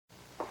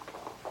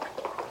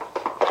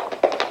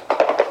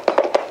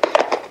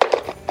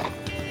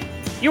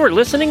You are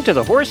listening to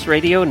the Horse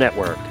Radio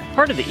Network,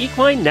 part of the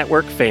Equine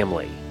Network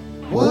family.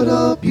 What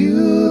a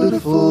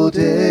beautiful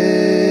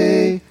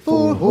day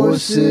for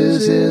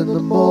horses in the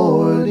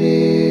morning.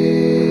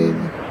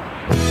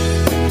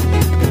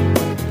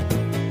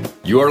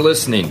 You are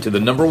listening to the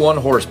 #1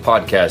 horse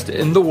podcast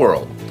in the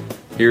world.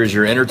 Here's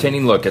your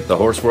entertaining look at the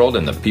horse world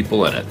and the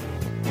people in it.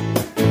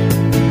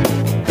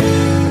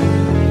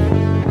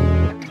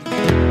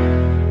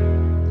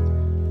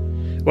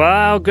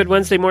 Wow, good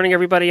Wednesday morning,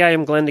 everybody. I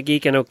am Glenn the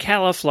Geek in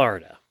Ocala,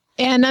 Florida.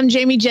 And I'm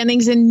Jamie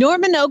Jennings in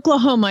Norman,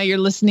 Oklahoma. You're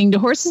listening to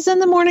Horses in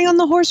the Morning on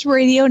the Horse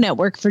Radio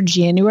Network for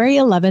January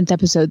 11th,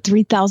 episode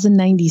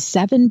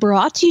 3097,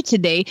 brought to you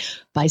today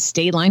by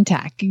State Line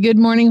Tack. Good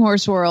morning,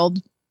 Horse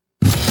World.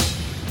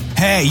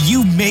 Hey,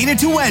 you made it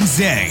to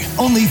Wednesday.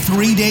 Only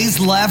 3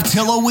 days left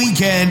till a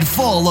weekend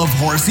full of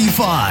horsey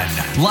fun.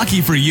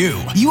 Lucky for you,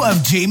 you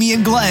have Jamie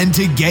and Glenn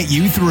to get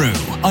you through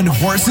on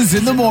Horses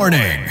in the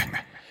Morning.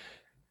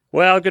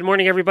 Well, good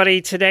morning,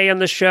 everybody. Today on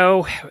the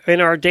show, in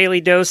our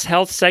Daily Dose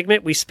Health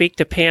segment, we speak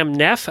to Pam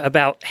Neff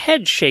about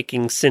head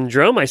shaking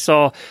syndrome. I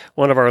saw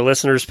one of our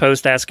listeners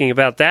post asking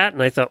about that,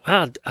 and I thought,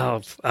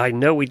 I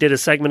know we did a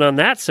segment on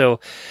that,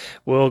 so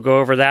we'll go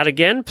over that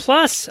again.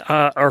 Plus,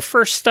 our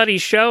first study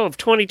show of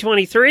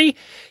 2023.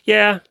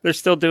 Yeah, they're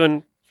still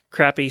doing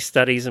crappy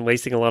studies and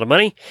wasting a lot of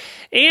money.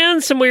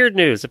 And some weird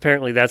news.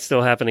 Apparently that's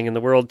still happening in the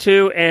world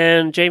too.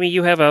 And Jamie,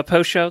 you have a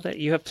post show that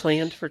you have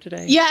planned for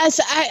today? Yes,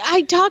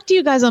 I talked to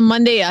you guys on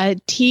Monday. I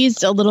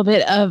teased a little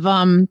bit of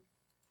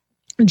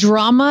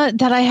drama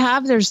that I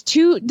have. There's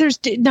two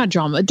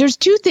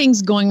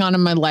things going on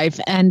in my life.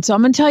 And so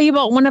I'm going to tell you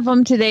about one of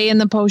them today in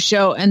the post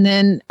show. And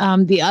then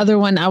the other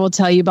one I will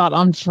tell you about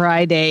on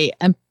Friday.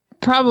 And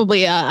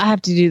probably I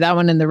have to do that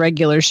one in the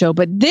regular show.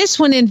 But this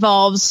one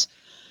involves...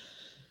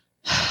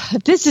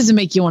 If this doesn't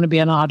make you want to be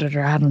an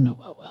auditor, I don't know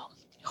what will.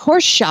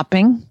 Horse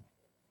shopping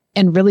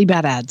and really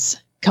bad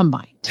ads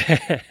combined.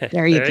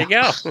 There you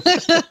go.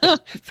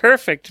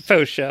 Perfect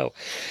post show.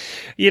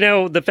 You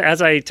know,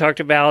 as I talked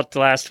about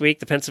last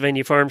week, the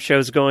Pennsylvania Farm Show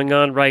is going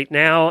on right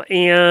now.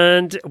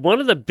 And one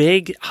of the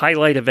big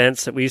highlight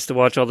events that we used to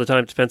watch all the time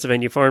at the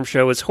Pennsylvania Farm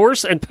Show is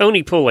horse and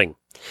pony pulling.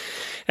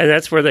 And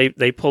that's where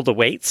they pull the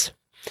weights.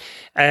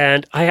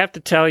 And I have to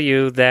tell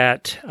you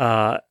that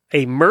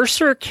a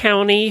Mercer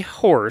County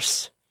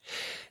horse,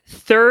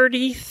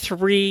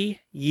 33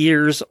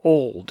 years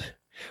old,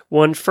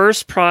 won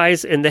first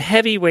prize in the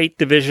heavyweight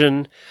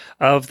division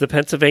of the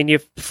Pennsylvania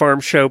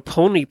Farm Show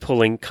pony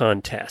pulling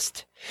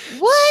contest.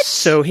 What?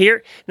 So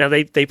here, now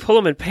they pull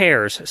them in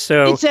pairs.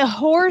 So it's a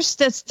horse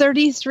that's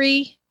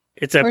 33.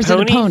 It's a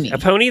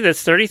pony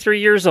that's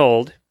 33 years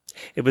old.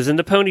 It was in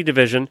the pony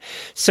division.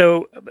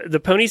 So the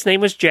pony's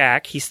name was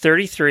Jack. He's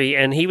 33,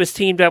 and he was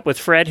teamed up with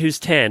Fred, who's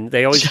 10.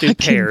 They always do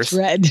pairs.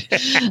 Fred.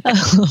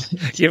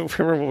 You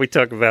remember what we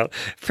talk about?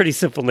 Pretty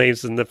simple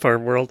names in the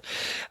farm world.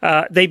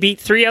 They beat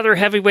 3 other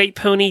heavyweight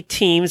pony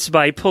teams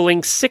by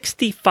pulling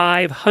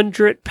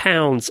 6,500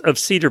 pounds of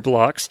cedar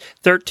blocks,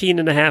 13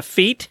 and a half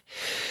feet.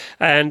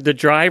 And the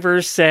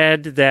driver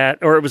said that,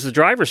 or it was the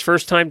driver's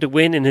first time to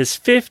win in his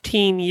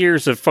 15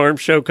 years of farm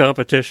show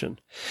competition.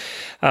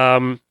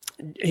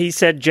 He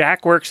said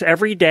Jack works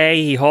every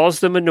day. He hauls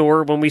the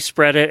manure when we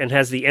spread it and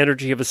has the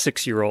energy of a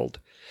 6-year-old.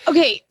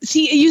 Okay,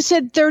 see, you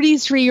said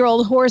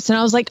 33-year-old horse, and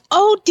I was like,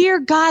 oh,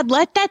 dear God,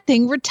 let that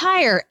thing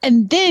retire.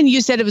 And then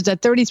you said it was a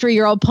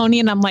 33-year-old pony,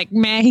 and I'm like,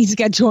 man, he's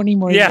got 20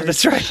 more years. Yeah,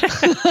 that's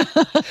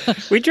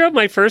right. We drove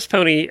my first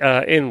pony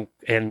in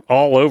and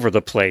all over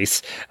the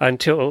place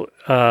until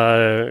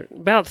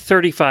about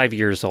 35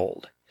 years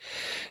old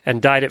and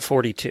died at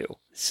 42.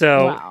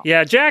 So, wow.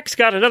 Yeah, Jack's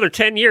got another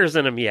 10 years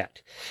in him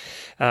yet.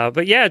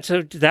 But yeah,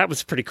 so that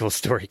was a pretty cool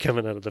story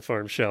coming out of the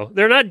farm show.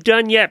 They're not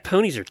done yet.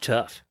 Ponies are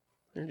tough.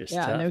 They're just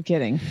tough. No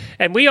kidding.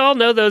 And we all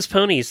know those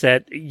ponies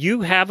that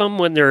you have them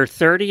when they're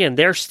 30 and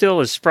they're still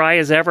as spry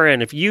as ever.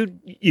 And if you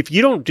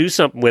don't do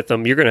something with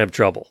them, you're going to have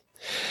trouble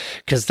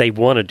because they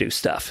want to do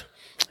stuff.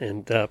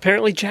 And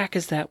apparently Jack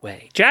is that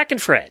way. Jack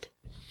and Fred.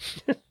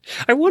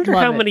 I wonder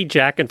how many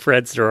Jack and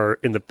Freds there are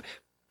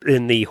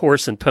in the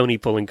horse and pony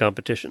pulling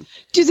competition.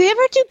 Do they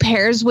ever do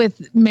pairs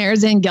with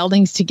mares and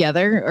geldings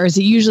together, or is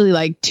it usually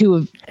like 2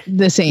 of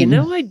the same?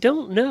 I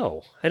don't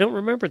know. I don't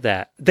remember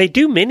that. They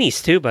do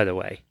minis too, by the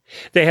way.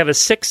 They have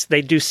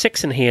they do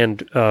 6 in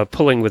hand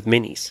pulling with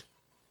minis.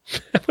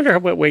 I wonder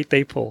what weight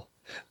they pull.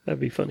 That'd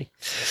be funny.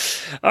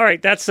 All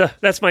right, that's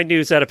my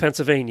news out of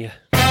Pennsylvania.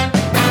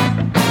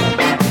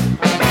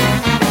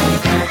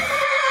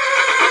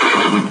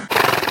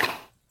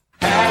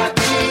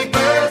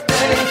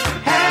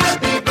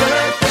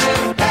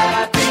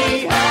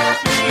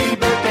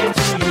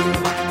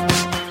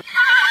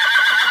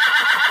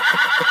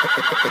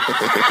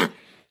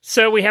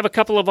 So we have a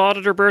couple of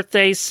auditor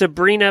birthdays,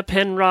 Sabrina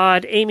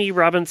Penrod, Amy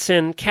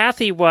Robinson,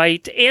 Kathy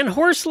White, and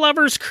horse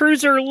lovers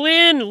cruiser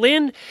Lynn.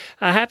 Lynn,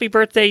 happy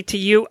birthday to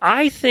you.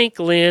 I think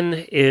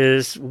Lynn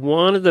is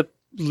one of the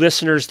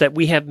listeners that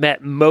we have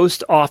met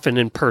most often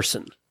in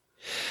person.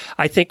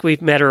 I think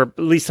we've met her at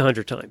least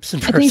 100 times in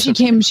person. I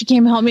think she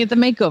came help me at the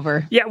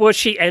makeover. Yeah, well,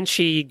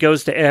 she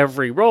goes to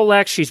every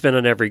Rolex. She's been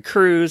on every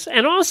cruise.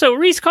 And also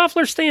Reese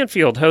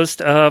Koffler-Stanfield,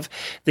 host of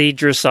the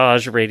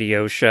Dressage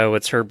radio show.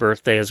 It's her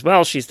birthday as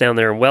well. She's down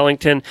there in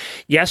Wellington.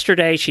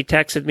 Yesterday, she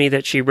texted me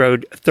that she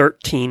rode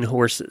 13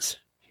 horses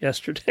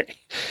yesterday.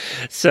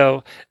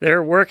 So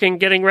they're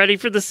getting ready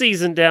for the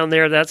season down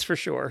there, that's for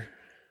sure.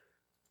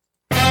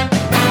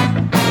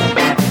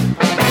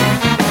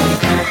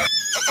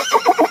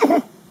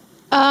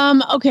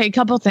 Okay, a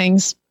couple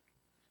things.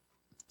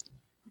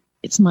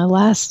 It's my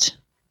last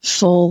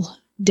full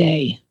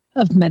day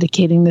of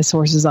medicating this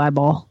horse's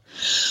eyeball.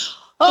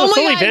 Oh, it's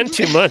my only God. been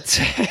 2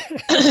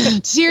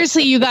 months.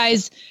 Seriously, you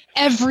guys,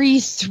 every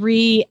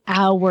 3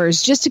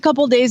 hours. Just a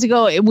couple days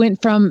ago, it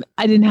went from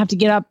I didn't have to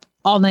get up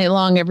all night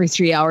long every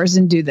 3 hours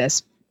and do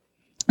this.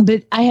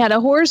 But I had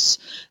a horse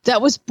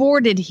that was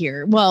boarded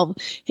here. Well,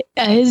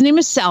 his name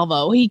is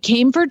Salvo. He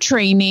came for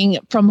training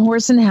from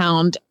Horse and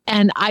Hound.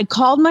 And I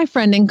called my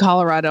friend in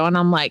Colorado and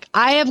I'm like,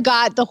 I have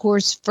got the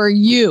horse for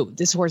you.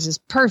 This horse is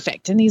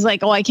perfect. And he's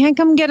like, oh, I can't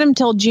come get him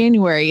till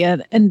January.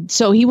 And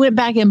so he went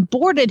back and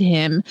boarded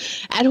him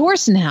at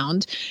Horse and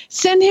Hound,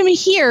 send him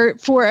here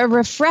for a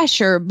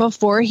refresher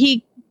before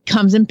he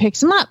comes and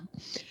picks him up.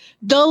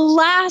 The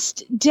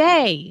last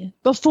day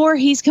before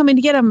he's coming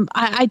to get him,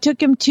 I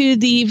took him to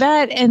the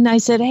vet and I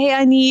said, hey,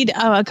 I need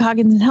a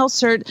Coggins Health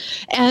cert.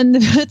 And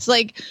it's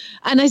like,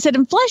 and I said,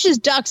 and flesh his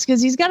ducts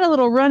because he's got a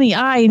little runny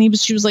eye. And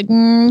she was like,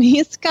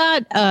 he's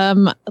got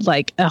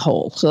like a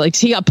hole. So like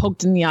he got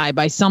poked in the eye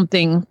by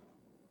something.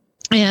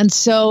 And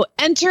so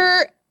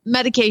enter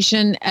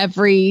medication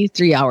every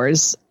 3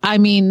 hours. I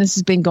mean, this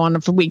has been going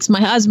on for weeks. My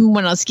husband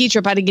went on a ski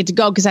trip. I didn't get to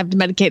go because I have to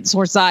medicate this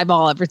horse's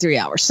eyeball every 3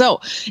 hours. So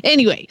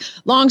anyway,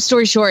 long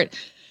story short,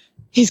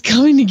 he's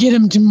coming to get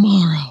him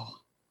tomorrow.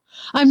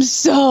 I'm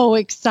so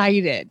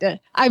excited.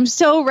 I'm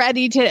so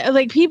ready to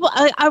like people.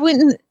 I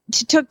went and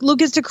took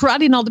Lucas to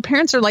karate and all the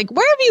parents are like,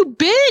 where have you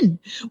been?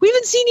 We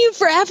haven't seen you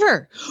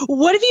forever.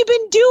 What have you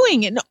been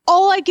doing? And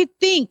all I could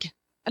think,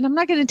 and I'm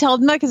not going to tell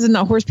them that because they're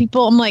not horse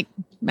people. I'm like,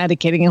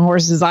 medicating a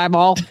horse's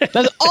eyeball. That's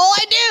all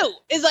I do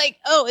is like,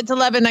 oh, it's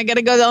 11. I got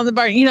to go down the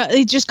barn. You know,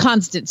 it's just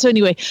constant. So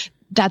anyway,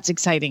 that's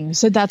exciting.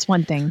 So that's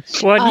one thing.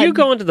 Well, you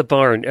go into the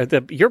barn.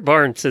 Your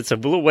barn sits a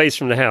little ways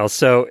from the house.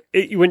 So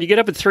when you get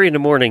up at 3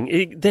 a.m,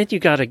 then you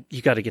gotta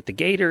get the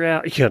gator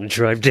out. You gotta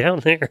drive down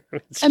there.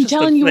 I'm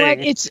telling you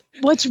what.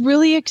 What's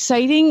really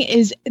exciting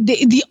is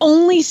the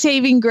only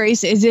saving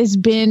grace is it's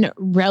been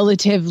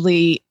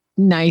relatively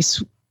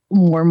nice.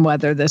 Warm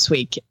weather this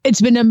week.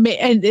 It's been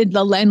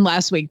and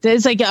last week.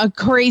 It's like a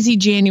crazy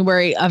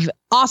January of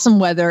awesome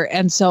weather.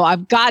 And so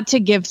I've got to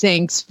give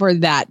thanks for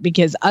that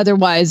because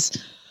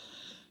otherwise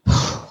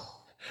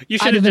you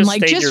should have just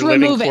stayed in your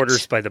living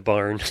quarters by the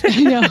barn.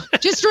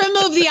 Just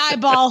remove the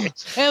eyeball.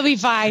 It'll be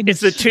fine. Is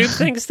the tube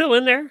thing still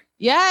in there?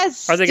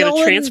 Yes. Are they going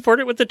to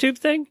transport it with the tube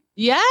thing?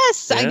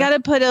 Yes. Yeah. I got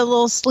to put a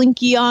little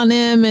slinky on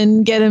him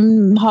and get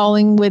him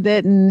hauling with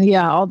it and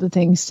all the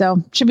things.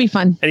 So should be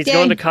fun. And he's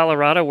going to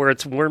Colorado where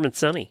it's warm and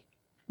sunny.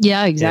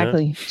 Yeah,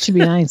 exactly. Yeah. Should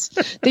be nice.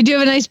 They do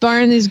have a nice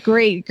barn. He's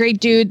great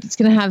dude. That's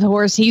going to have the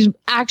horse. He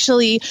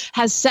actually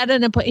has set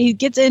an appointment. He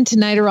gets in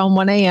tonight around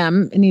 1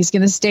 a.m. and he's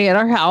going to stay at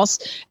our house.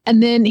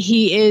 And then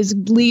he is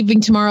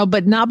leaving tomorrow,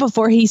 but not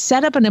before he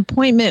set up an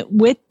appointment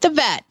with the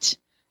vet.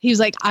 He was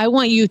like, I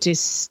want you to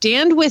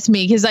stand with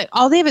me because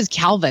all they have is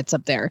cow vets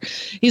up there.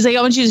 He's like,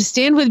 I want you to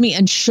stand with me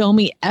and show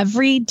me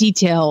every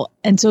detail.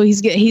 And so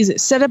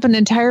he's set up an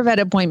entire vet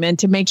appointment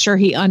to make sure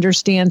he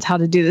understands how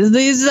to do this.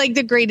 This is like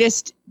the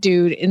greatest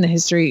dude in the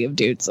history of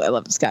dudes. I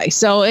love this guy.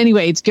 So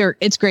anyway, it's great.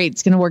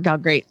 It's going to work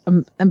out great.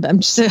 I'm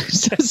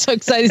just so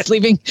excited he's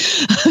leaving.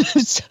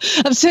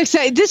 I'm so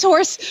excited. This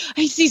horse,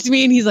 he sees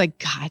me and he's like,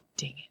 God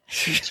dang it. I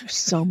hate you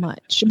so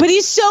much, but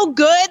he's so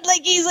good.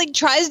 Like he's like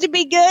tries to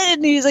be good,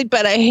 and he's like,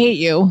 "But I hate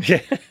you.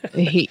 I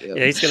hate you."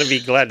 Yeah, he's gonna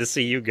be glad to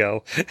see you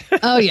go.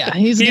 Oh yeah,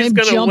 he's gonna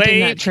jump in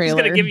that trailer.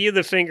 He's gonna give you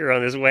the finger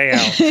on his way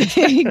out.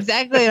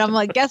 Exactly, and I'm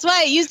like, guess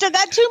what? You still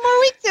got 2 more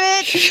weeks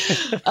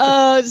of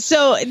it.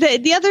 So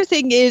the other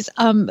thing is,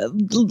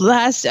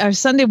 last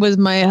Sunday was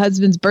my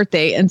husband's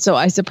birthday, and so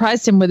I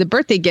surprised him with a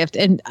birthday gift,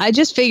 and I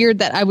just figured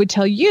that I would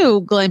tell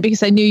you, Glenn,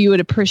 because I knew you would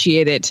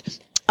appreciate it.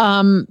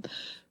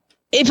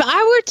 If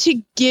I were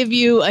to give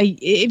you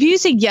if you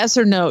say yes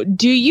or no,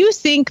 do you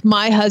think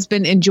my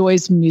husband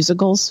enjoys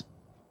musicals?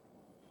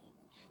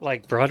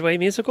 Like Broadway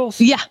musicals?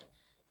 Yeah.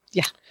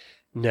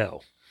 No.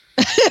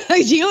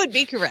 You would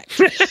be correct.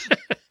 But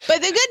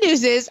the good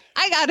news is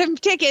I got him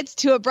tickets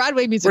to a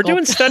Broadway musical. We're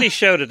doing study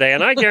show today,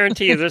 and I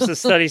guarantee you there's a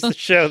studies that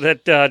show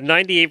that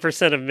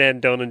 98% of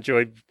men don't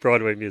enjoy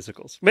Broadway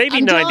musicals. Maybe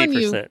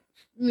 90%.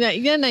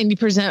 Yeah,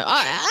 90%.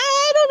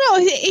 I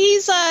don't know.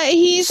 He's.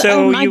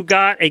 So you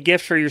got a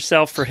gift for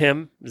yourself for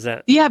him? Is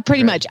that? Yeah,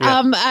 pretty much.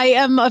 Yeah.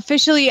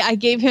 I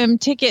gave him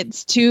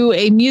tickets to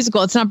a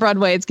musical. It's not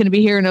Broadway. It's going to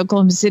be here in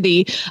Oklahoma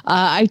City.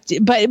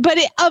 But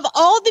of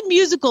all the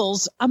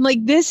musicals, I'm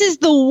like, this is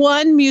the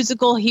one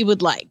musical he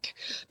would like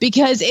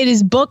because it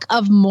is Book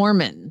of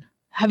Mormon.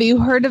 Have you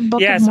heard of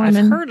Book Yes, of Mormon?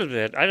 I've heard of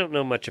it. I don't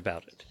know much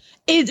about it.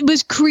 It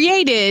was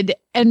created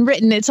and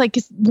written. It's like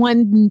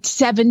won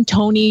 7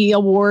 Tony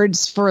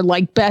Awards for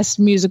like best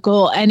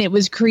musical, and it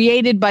was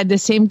created by the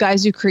same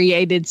guys who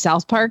created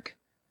South Park.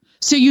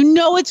 So you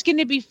know it's going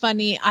to be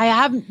funny. I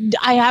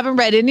haven't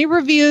read any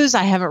reviews.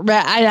 I haven't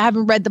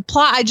read the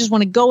plot. I just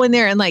want to go in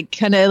there and like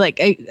kind of like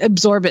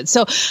absorb it.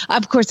 So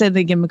of course I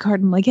give him a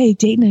card. I'm like, hey,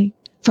 date night,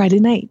 Friday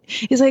night.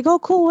 He's like, oh,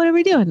 cool. What are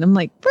we doing? I'm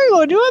like, we're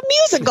going to do a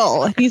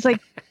musical. And he's like,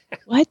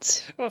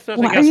 what? Well, if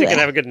nothing else, you can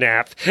have a good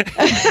nap.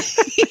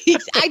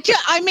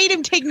 I made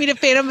him take me to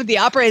Phantom of the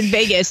Opera in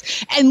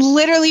Vegas, and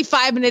literally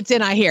 5 minutes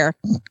in, I hear.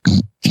 I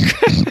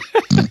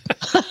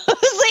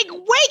was like,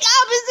 wake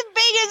up! It's in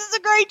Vegas. It's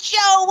a great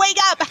show. Wake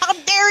up! How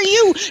dare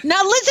you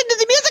not listen to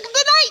the music of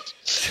the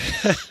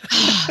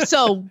night?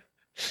 So,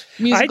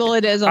 musical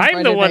it is. On I'm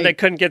Friday the one night. that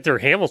couldn't get through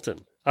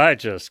Hamilton. I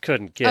just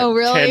couldn't get Oh,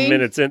 really? 10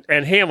 minutes in.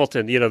 And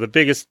Hamilton, you know, the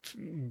biggest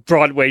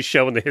Broadway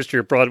show in the history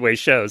of Broadway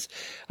shows.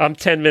 I'm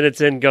 10 minutes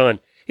in going,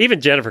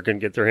 even Jennifer couldn't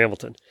get through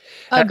Hamilton.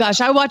 Oh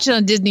gosh, I watched it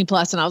on Disney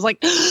Plus, and I was like,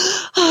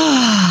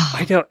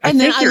 I don't. I And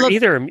then think I you're looked-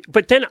 either,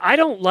 but then I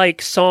don't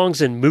like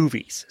songs and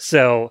movies.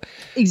 So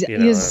Exactly. You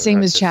know, He's the same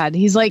I as just- Chad.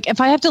 He's like, if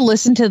I have to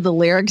listen to the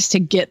lyrics to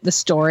get the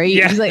story,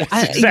 yeah, he's like,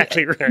 that's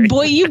exactly right.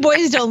 boy, you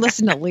boys don't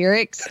listen to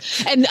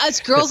lyrics. And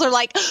us girls are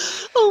like,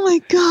 oh my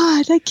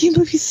God, I can't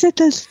believe you said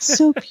that. It's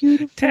so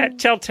beautiful.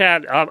 Tell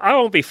Tad, I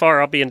won't be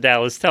far. I'll be in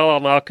Dallas. Tell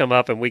him I'll come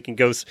up and we can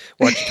go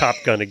watch Top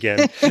Gun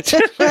again.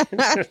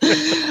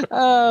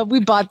 We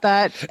bought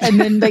that. And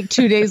then like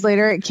 2 days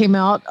later, it came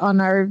out on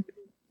our,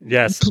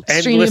 Yes,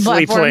 Streaming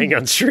endlessly platform. playing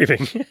on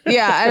streaming.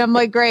 yeah. And I'm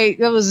like, great.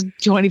 That was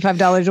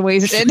 $25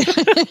 wasted.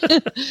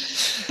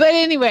 But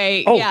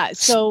anyway, Oh, yeah.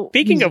 So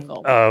Speaking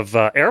musical. of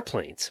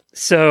airplanes,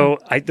 so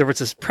there was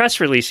this press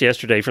release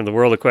yesterday from the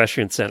World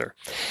Equestrian Center.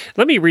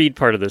 Let me read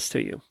part of this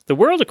to you. The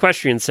World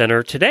Equestrian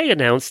Center today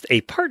announced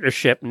a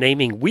partnership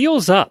naming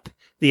Wheels Up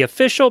the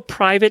official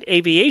private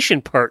aviation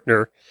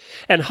partner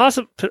and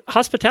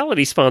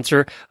hospitality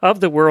sponsor of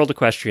the World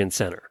Equestrian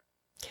Center.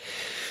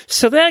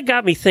 So that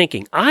got me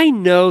thinking. I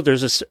know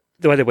there's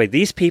by the way,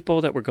 these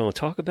people that we're going to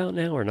talk about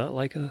now are not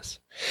like us.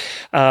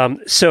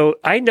 So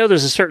I know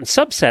there's a certain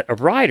subset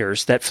of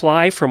riders that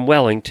fly from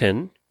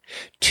Wellington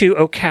to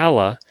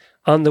Ocala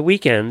on the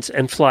weekends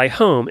and fly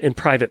home in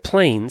private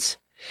planes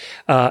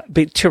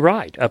to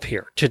ride up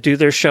here, to do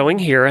their showing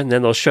here, and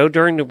then they'll show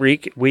during the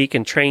week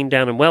and train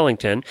down in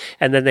Wellington,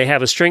 and then they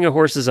have a string of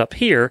horses up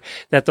here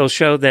that they'll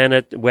show then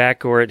at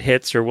WEC or at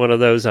HITS or one of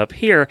those up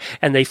here,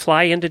 and they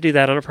fly in to do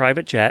that on a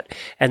private jet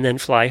and then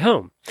fly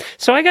home.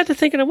 So I got to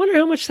thinking, I wonder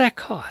how much that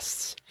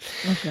costs.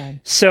 Okay.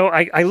 So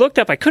I looked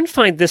up. I couldn't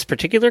find this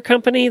particular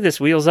company, this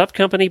Wheels Up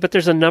company, but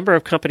there's a number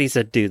of companies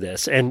that do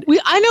this. And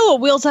I know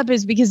what Wheels Up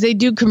is because they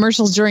do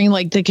commercials during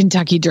like the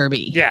Kentucky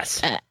Derby.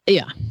 yes,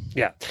 Yeah.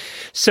 yeah.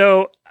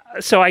 So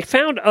I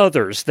found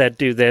others that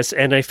do this,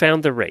 and I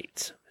found the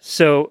rates.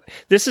 So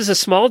this is a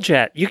small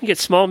jet. You can get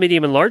small,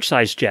 medium, and large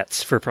size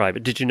jets for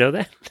private. Did you know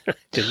that?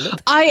 Didn't know.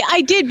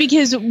 I did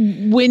because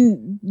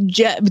when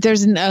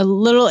there's a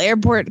little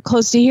airport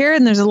close to here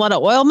and there's a lot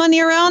of oil money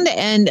around,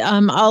 and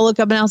I'll look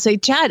up and I'll say,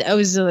 Chad, I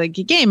was like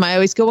a game. I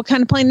always go, what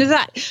kind of plane is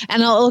that?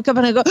 And I'll look up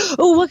and I go,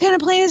 oh, what kind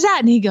of plane is that?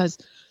 And he goes,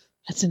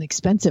 that's an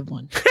expensive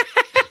one.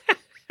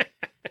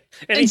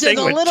 And so Anything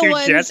the with little two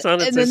ones, jets on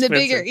and it's then the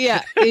expensive.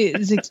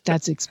 bigger,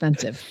 that's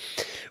expensive.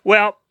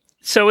 Well,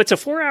 so it's a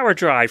 4-hour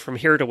drive from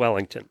here to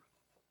Wellington.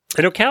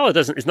 And Ocala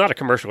is not a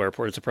commercial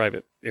airport, it's a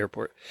private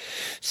airport.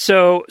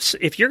 So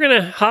if you're going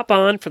to hop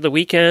on for the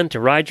weekend to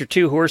ride your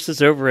 2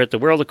 horses over at the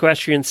World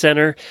Equestrian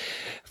Center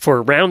for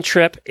a round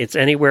trip, it's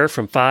anywhere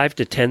from $5,000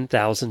 to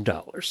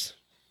 $10,000.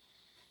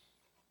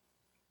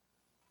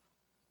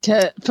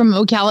 From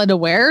Ocala to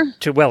where?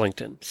 To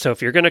Wellington. So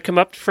if you're going to come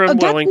up from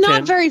That's Wellington,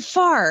 not very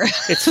far.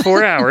 it's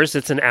 4 hours.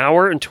 It's an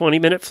hour and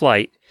 20-minute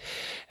flight.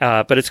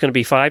 But it's going to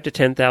be $5,000 to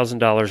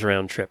 $10,000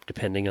 round trip,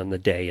 depending on the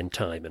day and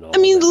time and all. I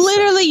mean, of that stuff.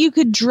 literally, you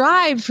could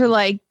drive for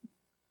like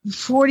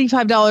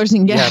 $45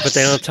 in gas. Yeah, but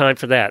they don't have time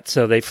for that.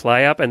 So they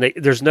fly up, and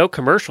there's no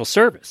commercial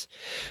service.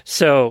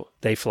 So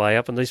they fly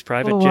up on these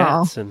private Oh,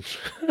 wow. jets. And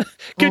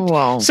good. Oh,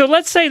 wow. So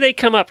let's say they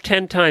come up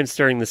 10 times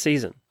during the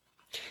season.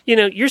 You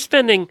know, you're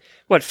spending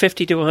what,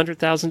 $50,000 to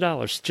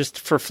 $100,000 just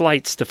for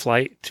flights to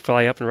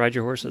fly up and ride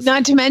your horses.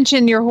 Not to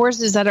mention your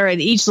horses that are at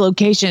each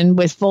location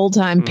with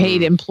full-time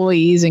paid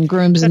employees and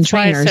grooms and That's why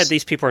I trainers. said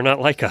these people are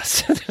not like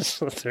us.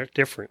 They're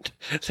different.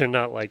 They're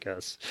not like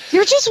us.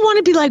 You just want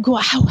to be like,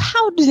 well,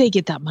 how do they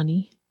get that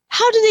money?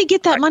 How do they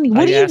get that money?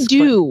 What do you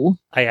do?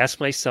 I ask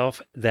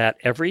myself that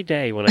every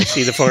day when I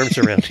see the farms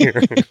around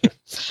here.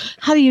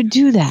 How do you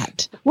do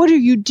that? What are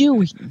you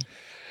doing?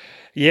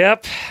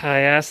 Yep, I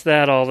ask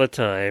that all the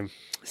time.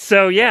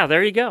 So, yeah,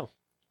 there you go.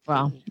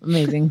 Wow,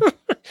 amazing.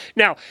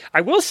 Now,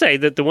 I will say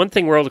that the one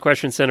thing World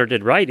Equestrian Center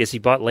did right is he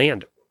bought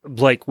land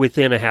like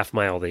within a half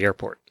mile of the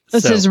airport.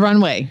 This So, is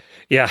runway.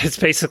 yeah, it's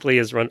basically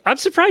his run. I'm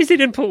surprised he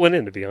didn't put one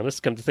in, to be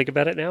honest, come to think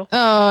about it now.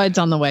 Oh, it's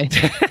on the way.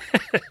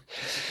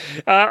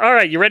 All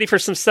right, you ready for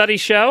some study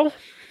show?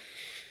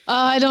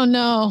 I don't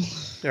know.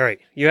 All right,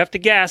 you have to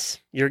guess.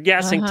 You're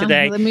guessing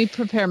today. Let me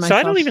prepare myself. So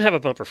I don't even have a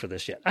bumper for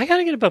this yet. I got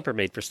to get a bumper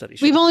made for Study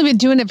Show. We've only been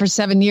doing it for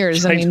 7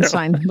 years. I mean, it's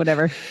fine.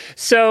 Whatever.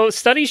 So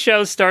Study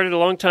Show started a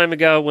long time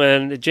ago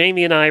when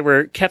Jamie and I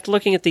kept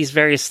looking at these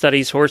various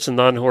studies, horse and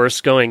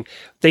non-horse, going,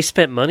 they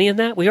spent money in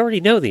that? We already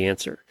know the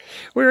answer.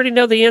 We already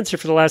know the answer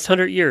for the last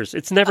 100 years.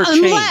 It's never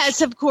changed.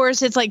 Unless, of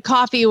course, it's like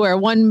coffee where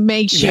one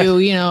makes you,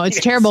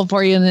 it's terrible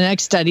for you and the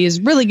next study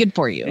is really good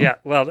for you. Yeah,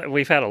 well,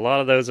 we've had a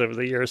lot of those over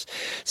the years.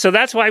 So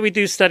that's why we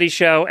do Study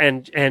Show,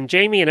 and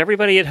Jamie and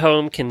everybody at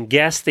home can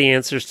guess the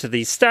answers to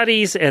these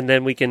studies, and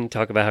then we can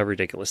talk about how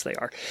ridiculous they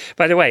are.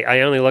 By the way,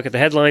 I only look at the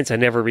headlines. I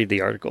never read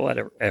the article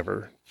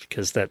ever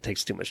because that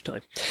takes too much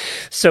time.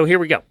 So here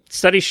we go.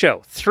 Study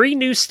Show. 3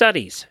 new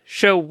studies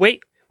show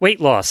weight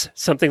loss,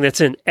 something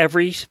that's in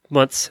every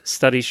month's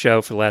Study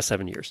Show for the last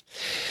 7 years.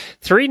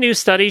 3 new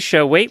studies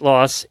show weight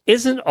loss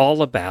isn't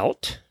all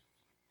about...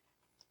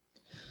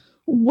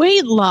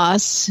 Weight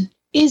loss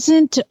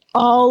isn't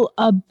all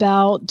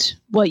about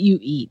what you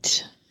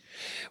eat.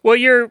 Well,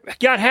 you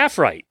got half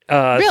right.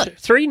 Really?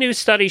 3 new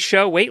studies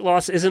show weight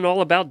loss isn't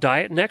all about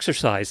diet and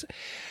exercise.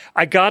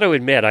 I got to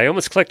admit, I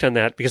almost clicked on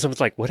that because I was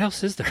like, what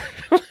else is there?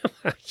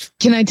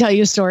 Can I tell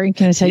you a story?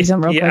 Can I tell you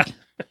something real quick?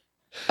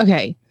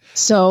 Okay.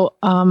 So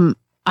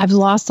I've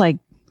lost like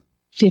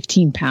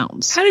 15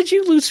 pounds. How did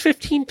you lose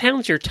 15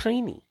 pounds? You're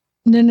tiny.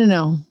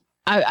 No.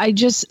 I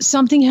just,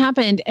 something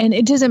happened, and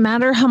it doesn't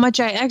matter how much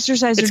I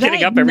exercise or diet. It's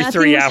getting up every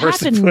 3 hours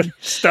to put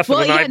stuff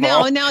in an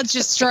eyeball. Now it's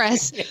just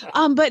stress.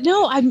 But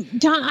no, I'm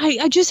done.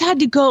 I just had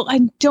to go,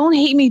 and don't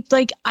hate me.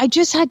 Like, I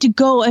just had to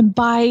go and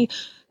buy,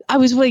 I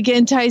was like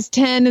in size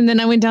 10, and then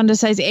I went down to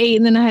size 8,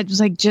 and then I was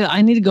like,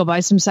 I need to go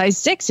buy some size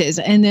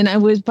 6s. And then I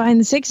was buying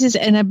the 6s,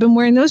 and I've been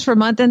wearing those for a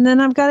month, and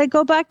then I've got to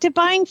go back to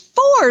buying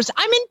 4s.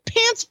 I'm in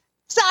pants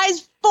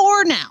size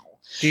 4 now.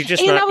 Do you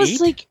just and not I was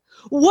eat? like,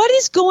 what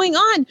is going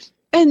on?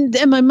 And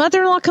my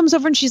mother-in-law comes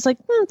over and she's like,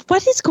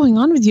 what is going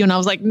on with you? And I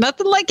was like,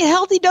 nothing like a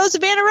healthy dose of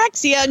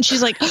anorexia. And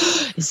she's like,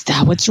 is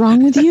that what's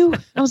wrong with you?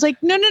 I was like,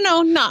 no,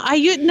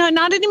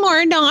 not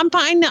anymore. No, I'm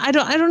fine. I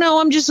don't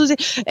know. I'm just losing.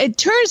 It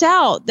turns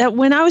out that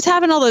when I was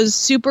having all those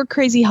super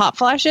crazy hot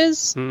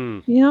flashes,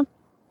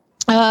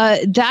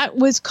 that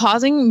was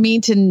causing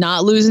me to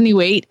not lose any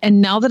weight.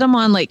 And now that I'm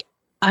on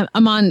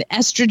I'm on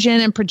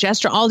estrogen and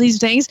progesterone, all these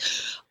things,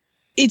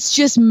 it's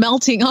just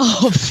melting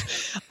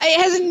off.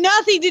 It has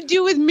nothing to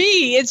do with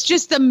me. It's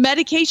just the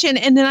medication.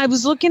 And then I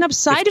was looking up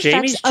side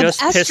effects of just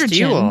estrogen. Pissed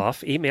you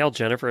off, email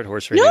Jennifer at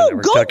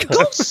horseradionetwork.com. No,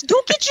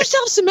 go get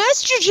yourself some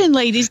estrogen,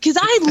 ladies, because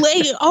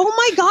oh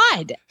my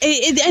God.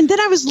 And then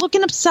I was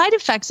looking up side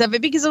effects of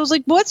it because I was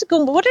like, what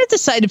are the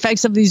side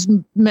effects of these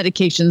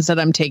medications that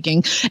I'm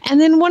taking? And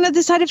then one of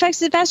the side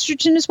effects of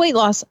estrogen is weight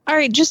loss. All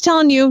right, just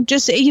telling you,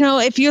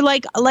 if you're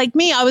like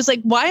me, I was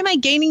like, why am I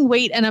gaining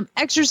weight and I'm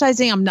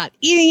exercising? I'm not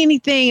eating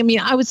anything. I mean,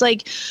 I was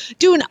like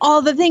doing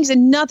all the things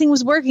and nothing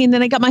was working. And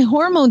then I got my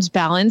hormones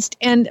balanced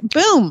and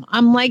boom,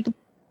 I'm like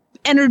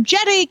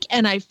energetic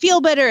and I feel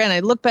better and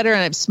I look better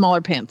and I have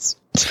smaller pants.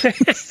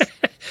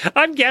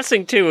 I'm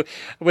guessing too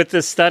with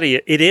this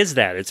study, it is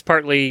that it's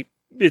partly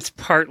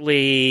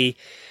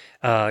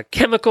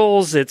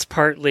chemicals, it's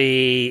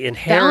partly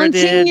inherited.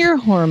 Balancing your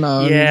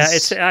hormones. Yeah,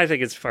 I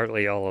think it's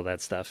partly all of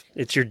that stuff.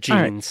 It's your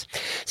genes.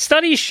 Right.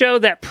 Studies show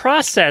that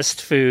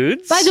processed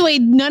foods... By the way,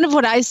 none of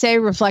what I say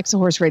reflects the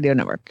Horse Radio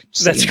Network.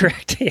 That's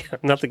correct. Yeah,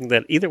 nothing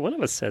that either one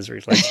of us says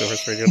reflects the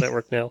Horse Radio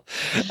Network now.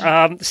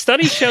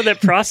 Studies show that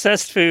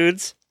processed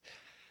foods...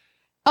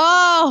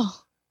 Oh,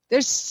 they're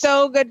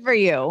so good for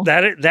you.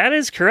 That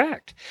is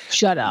correct.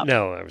 Shut up.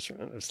 No, I was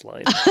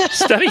lying.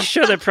 Studies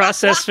show that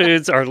processed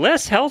foods are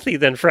less healthy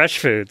than fresh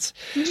foods.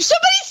 Somebody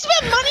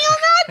spent money on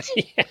that?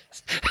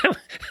 Yes.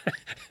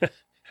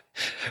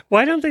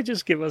 Why don't they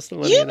just give us the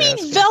money? You mean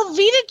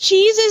Velveeta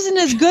cheese isn't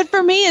as good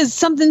for me as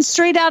something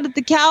straight out of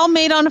the cow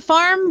made on a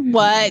farm?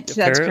 What?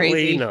 That's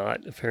crazy.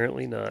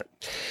 Apparently not.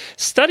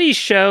 Studies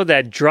show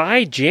that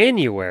dry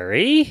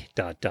January... ...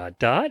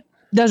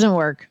 Doesn't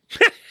work.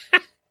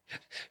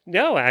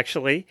 No,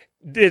 actually,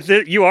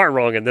 you are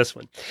wrong in this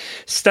one.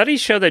 Studies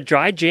show that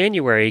dry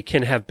January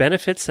can have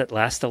benefits that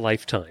last a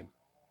lifetime.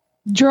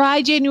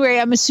 Dry January,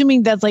 I'm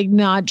assuming that's like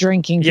not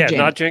drinking. Yeah,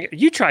 not drinking.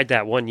 You tried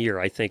that 1 year,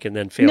 I think, and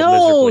then failed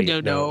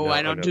miserably. No,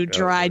 I don't do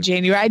dry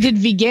January. I did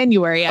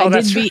Veganuary.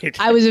 That's right.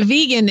 I was a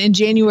vegan in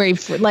January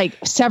for like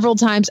several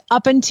times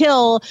up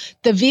until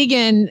the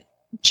vegan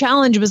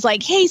challenge was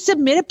like, hey,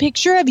 submit a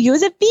picture of you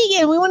as a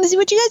vegan. We want to see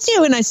what you guys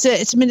do. And I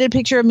submitted a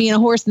picture of me and a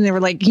horse, and they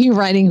were like, you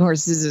riding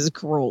horses is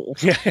cruel.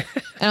 And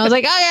I was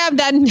like, oh, yeah, I'm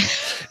done.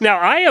 Now,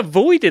 I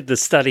avoided the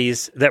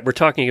studies that were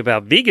talking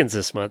about vegans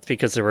this month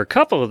because there were a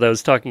couple of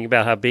those talking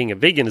about how being a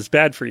vegan is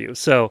bad for you.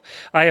 So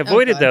I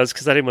avoided those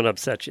because I didn't want to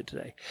upset you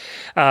today.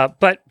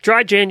 But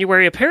dry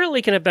January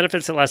apparently can have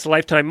benefits that last a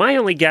lifetime. My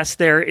only guess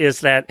there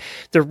is that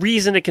the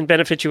reason it can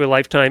benefit you a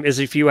lifetime is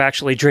if you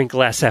actually drink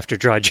less after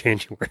dry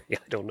January. I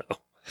don't know.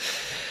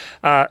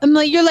 I'm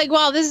like, you're like,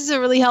 wow, this is a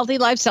really healthy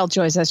lifestyle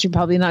choice. I should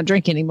probably not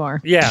drink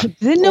anymore. Yeah.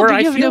 Then no, or but I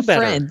you have feel no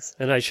better friends.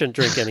 and I shouldn't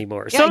drink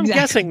anymore. Yeah, So I'm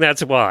exactly. guessing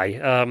that's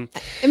why.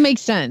 It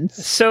makes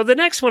sense. So the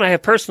next one I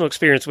have personal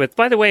experience with.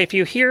 By the way, if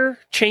you hear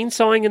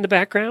chainsawing in the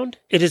background,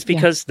 it is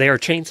because they are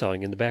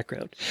chainsawing in the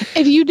background.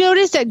 If you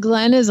notice that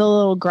Glenn is a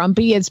little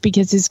grumpy, it's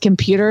because his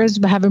computer is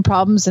having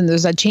problems and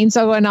there's a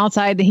chainsaw going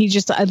outside and he's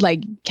just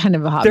like kind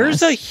of a hot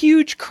There's a mess.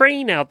 huge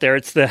crane out there.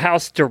 It's the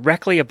house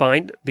directly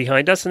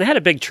behind us, and it had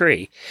a big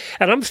tree.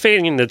 And I'm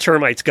feeling the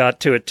termites got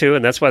to it too,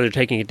 and that's why they're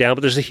taking it down.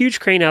 But there's a huge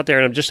crane out there,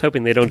 and I'm just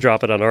hoping they don't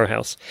drop it on our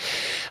house.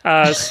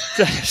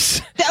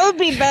 That would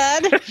be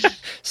bad.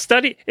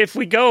 Study. If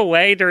we go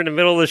away during the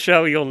middle of the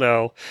show, you'll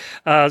know.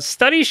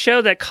 Studies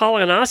show that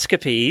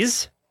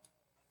colonoscopies.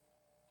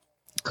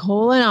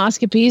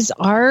 Colonoscopies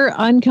are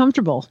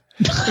uncomfortable.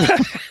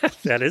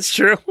 That is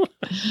true.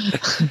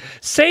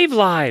 Save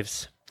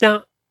lives.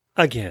 Now,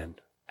 again,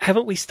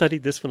 haven't we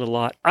studied this one a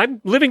lot?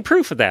 I'm living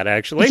proof of that,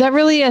 actually. Is that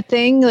really a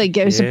thing? Like,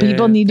 so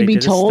people need to they be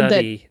did a told that.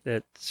 study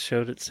that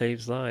showed it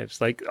saves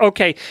lives. Like,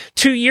 okay,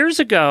 2 years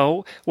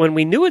ago, when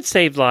we knew it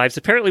saved lives,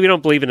 apparently we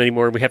don't believe it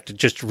anymore. We have to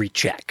just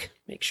recheck,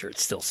 make sure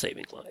it's still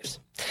saving lives.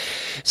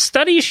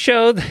 Studies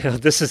show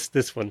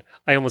this one.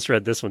 I almost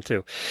read this one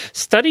too.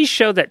 Studies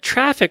show that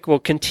traffic will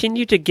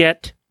continue to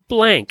get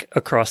blank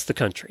across the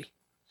country.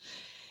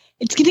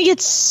 It's going to get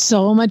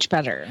so much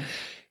better.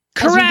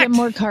 As we Correct. get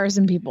more cars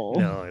and people.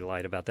 No, I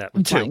lied about that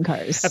one And too. flying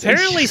cars.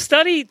 Apparently,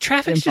 traffic's Didn't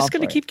fall just going for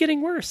to it. keep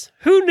getting worse.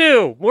 Who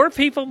knew? More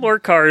people, more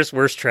cars,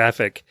 worse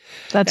traffic.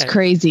 That's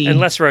crazy. And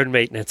less road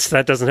maintenance.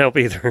 That doesn't help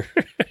either.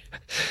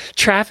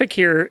 Traffic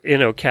here in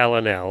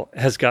Ocala now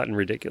has gotten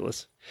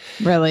ridiculous.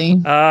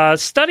 Really?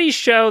 Studies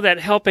show that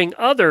helping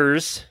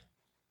others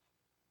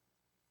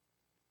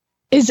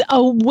Is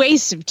a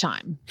waste of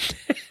time.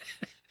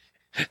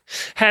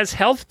 has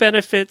health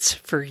benefits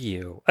for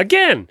you.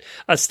 Again,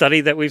 a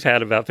study that we've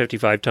had about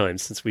 55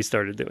 times since we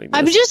started doing this.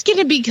 I'm just going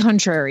to be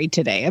contrary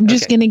today. I'm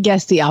just Okay. going to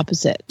guess the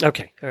opposite.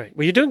 Okay, all right.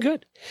 Well, you're doing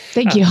good.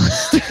 Thank you.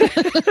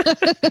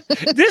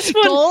 This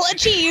one, Goal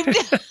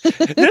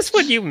achieved. this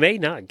one you may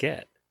not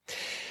get.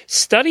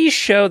 Studies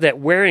show that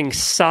wearing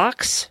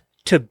socks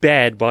to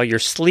bed while you're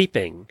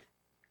sleeping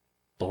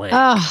blank.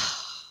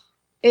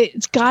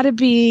 It's got to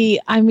be.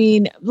 I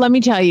mean, let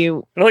me tell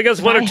you. It only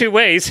goes one of two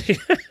ways.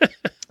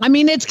 I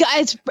mean,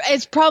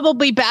 it's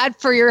probably bad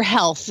for your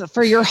health,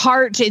 for your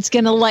heart. It's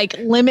going to like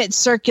limit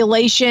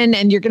circulation,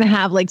 and you're going to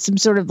have like some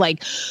sort of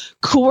like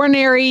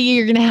coronary.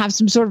 You're going to have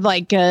some sort of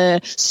like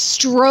a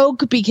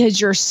stroke because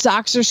your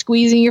socks are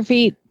squeezing your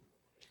feet.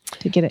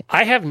 To get it.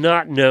 I have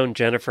not known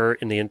Jennifer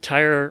in the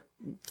entire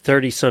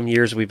 30-some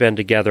years we've been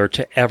together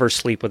to ever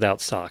sleep without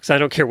socks. I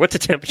don't care what the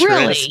temperature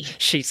Really? is.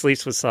 She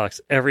sleeps with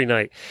socks every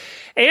night.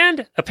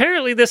 And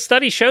apparently this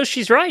study shows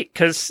she's right,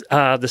 because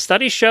the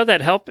studies show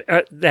that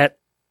that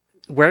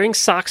wearing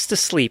socks to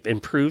sleep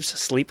improves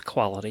sleep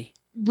quality.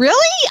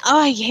 Really? Oh,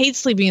 I hate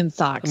sleeping in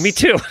socks. Me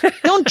too.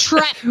 Don't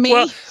trap me.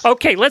 Well,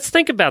 okay, let's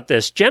think about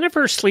this.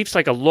 Jennifer sleeps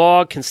like a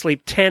log, can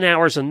sleep 10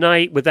 hours a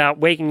night without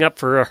waking up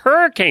for a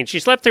hurricane. She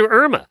slept through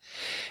Irma.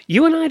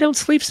 You and I don't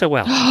sleep so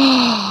well.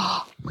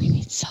 We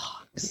need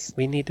socks.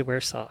 We need to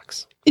wear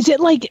socks. Is it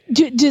like,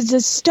 does the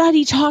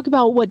study talk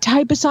about what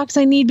type of socks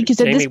I need? Because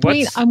at Jamie, this point,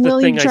 what's I'm the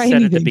willing thing to try I said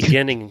anything. at the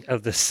beginning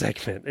of this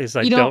segment is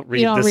I You don't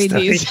read the read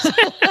studies. these.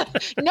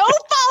 No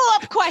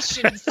follow-up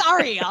questions.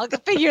 Sorry, I'll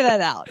figure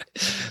that out.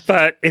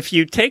 But if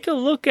you take a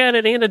look at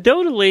it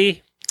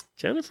anecdotally,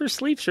 Jennifer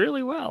sleeps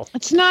really well.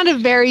 It's not a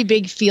very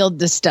big field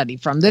to study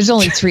from. There's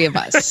only 3 of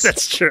us.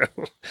 That's true.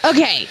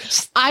 Okay,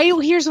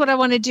 here's what I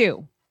want to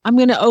do. I'm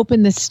going to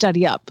open this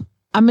study up.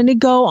 I'm going to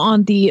go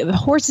on the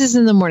Horses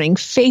in the Morning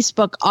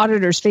Facebook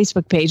Auditors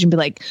Facebook page and be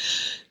like,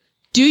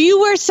 do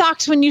you wear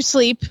socks when you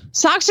sleep?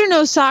 Socks or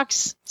no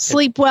socks?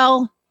 Sleep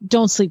well,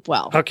 don't sleep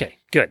well. Okay,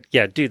 good.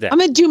 Yeah, do that. I'm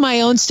going to do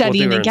my own study, We'll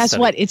do and our then own guess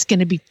study. what? It's going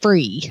to be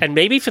free. And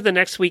maybe for the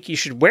next week, you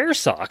should wear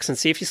socks and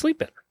see if you sleep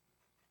better.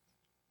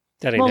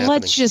 That ain't Well, happening.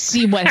 let's just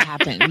see what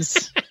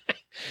happens.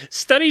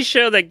 Studies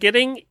show that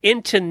getting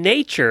into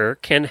nature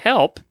can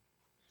help.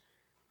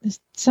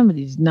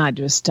 Somebody did not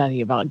do a study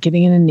about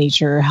getting into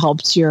nature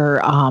helps your,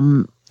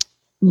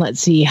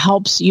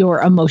 helps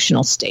your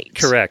emotional state.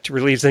 Correct.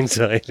 Relieves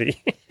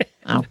anxiety.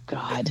 Oh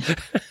God,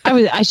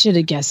 I should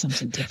have guessed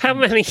something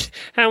different.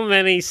 How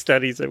many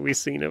studies have we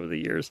seen over the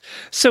years?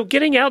 So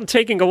getting out and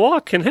taking a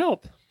walk can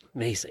help.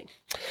 Amazing.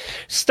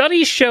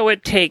 Studies show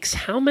it takes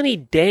how many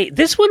days?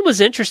 This one was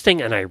interesting,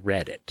 and I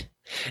read it.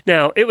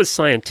 Now, it was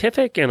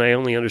scientific, and I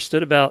only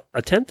understood about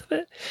a tenth of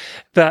it.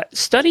 But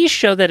studies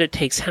show that it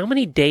takes how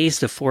many days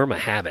to form a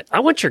habit? I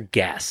want your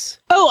guess.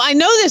 Oh, I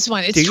know this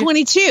one. Do It's you?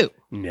 22.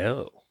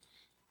 No.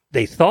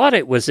 They thought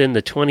it was in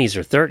the 20s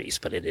or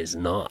 30s, but it is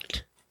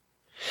not.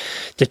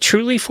 To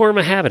truly form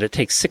a habit, it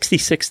takes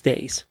 66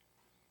 days.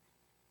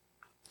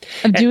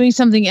 Of doing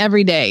something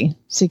every day.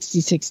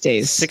 66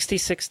 days.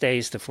 66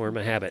 days to form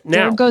a habit.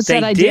 There Now, goes that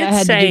they idea. I did had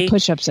to say do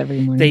push-ups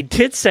every morning. They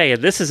did say,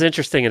 and this is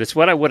interesting, and it's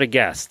what I would have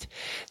guessed.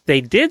 They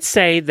did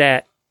say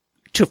that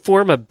to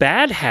form a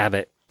bad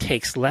habit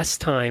takes less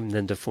time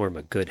than to form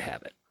a good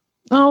habit.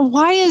 Oh,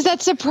 why is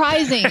that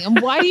surprising?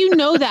 And why do you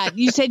know that?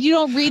 You said you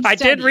don't read I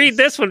studies. did read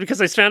this one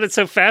because I found it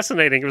so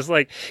fascinating. It was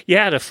like,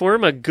 yeah, to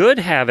form a good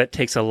habit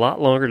takes a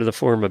lot longer to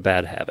form a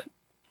bad habit.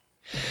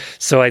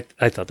 So I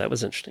thought that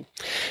was interesting.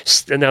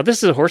 Now,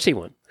 this is a horsey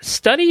one.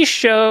 Studies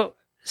show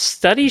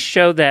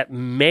that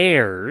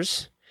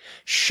mares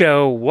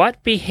show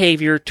what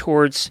behavior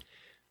towards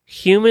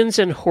humans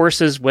and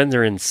horses when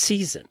they're in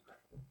season.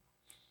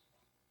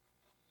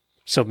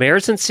 So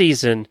mares in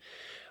season,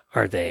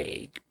 are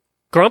they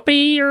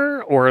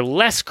grumpier or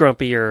less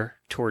grumpier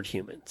toward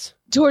humans?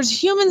 Towards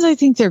humans, I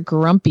think they're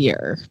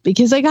grumpier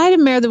because like I had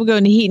a mare that would go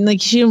into heat and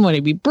like she didn't want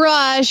to be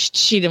brushed.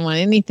 She didn't want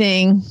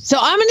anything. So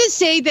I'm going to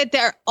say that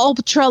they're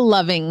ultra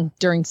loving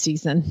during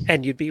season.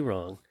 And you'd be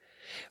wrong.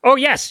 Oh,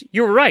 yes,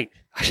 you were right.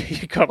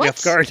 You caught me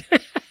off guard.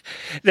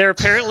 They're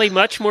apparently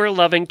much more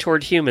loving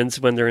toward humans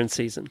when they're in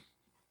season.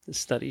 The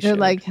study showed. They're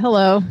like,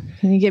 hello,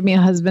 can you get me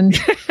a husband,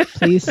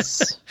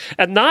 please?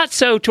 And not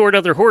so toward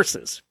other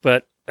horses,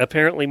 but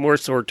apparently more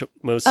so to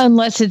most.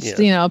 Unless it's,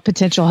 a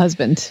potential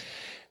husband.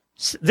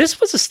 This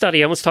was a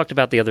study I almost talked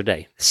about the other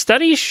day.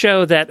 Studies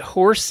show that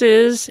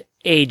horses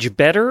age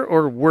better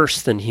or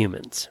worse than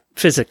humans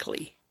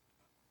physically.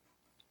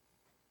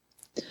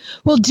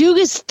 Well, Duke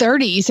is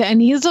 30s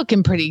and he's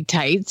looking pretty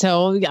tight.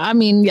 So, I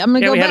mean, I'm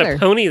going to go better. We had a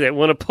pony that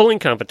won a pulling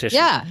competition.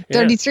 Yeah,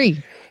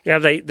 33. Yeah,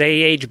 they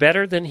age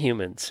better than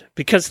humans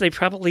because they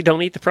probably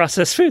don't eat the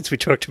processed foods we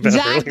talked about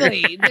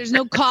Exactly. earlier. There's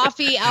no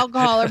coffee,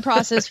 alcohol, or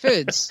processed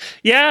foods.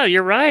 Yeah,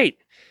 you're right.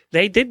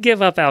 They did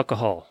give up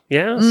alcohol.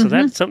 Yeah, so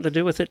that's something to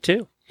do with it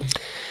too.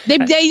 They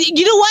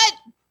you know what?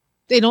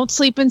 They don't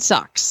sleep in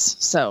socks.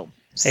 So,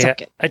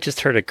 suck it. I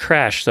just heard a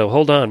crash, so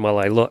hold on while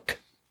I look.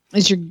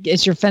 Is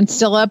your fence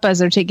still up as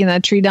they're taking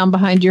that tree down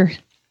behind your?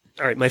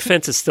 All right, my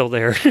fence is still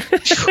there.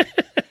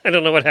 I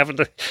don't know what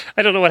happened.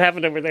 I don't know what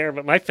happened over there,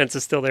 but my fence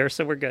is still there,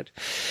 so we're good.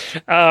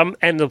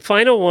 And the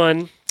final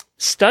one: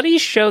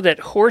 studies show that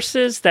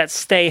horses that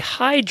stay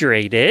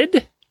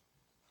hydrated. ...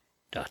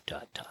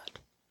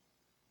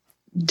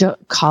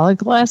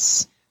 Colic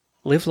less.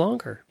 Live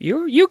longer.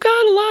 You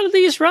got a lot of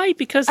these right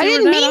because they I were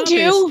didn't that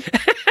mean obvious. to.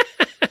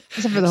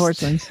 Except for the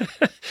horse ones.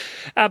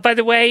 By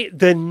the way,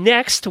 the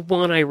next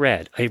one I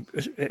read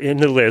in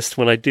the list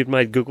when I did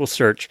my Google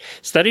search,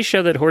 studies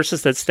show that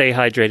horses that stay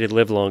hydrated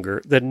live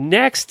longer. The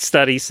next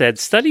study said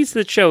studies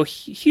show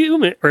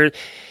that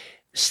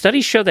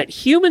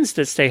humans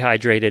that stay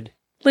hydrated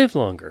live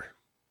longer.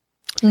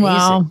 Amazing.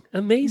 Wow,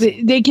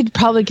 amazing! They could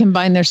probably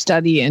combine their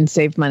study and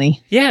save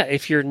money. Yeah,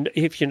 if you're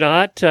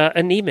not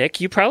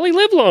anemic, you probably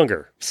live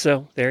longer.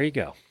 So there you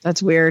go.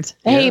 That's weird.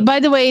 Yeah. Hey,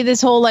 by the way,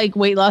 this whole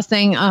weight loss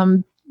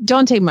thing,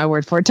 don't take my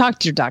word for it. Talk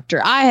to your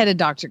doctor. I had a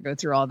doctor go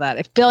through all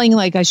that. Feeling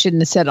like I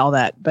shouldn't have said all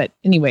that, but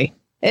anyway,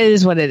 it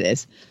is what it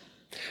is.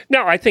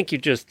 No, I think you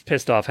just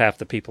pissed off half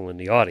the people in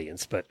the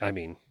audience. But I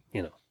mean,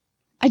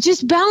 I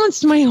just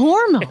balanced my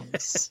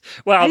hormones.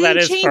 Well, I that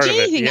didn't is change part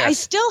anything. of it. Yes. I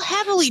still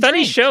heavily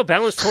Studies drink. show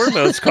balanced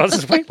hormones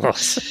causes weight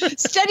loss.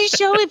 Studies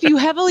show if you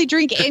heavily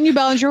drink and you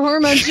balance your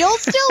hormones, you'll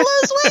still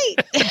lose weight.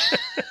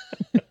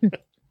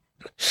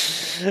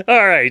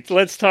 All right,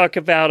 let's talk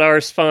about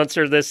our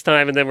sponsor this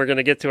time, and then we're going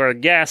to get to our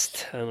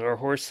guest on our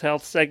horse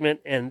health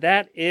segment, and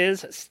that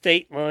is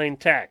State Line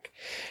Tack.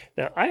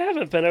 Now, I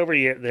haven't been over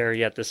there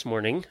yet this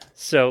morning,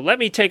 so let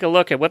me take a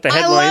look at what the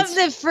headlines...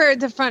 I love that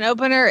the front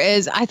opener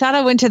is, I thought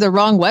I went to the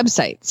wrong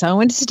website. So I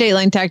went to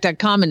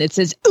statelinetack.com and it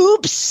says,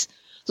 oops,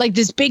 like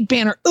this big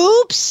banner,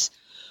 oops,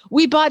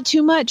 we bought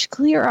too much,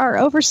 clear our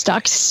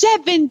overstock,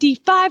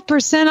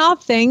 75%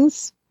 off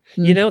things.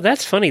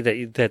 That's funny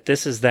that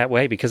this is that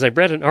way because I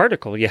read an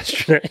article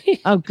yesterday.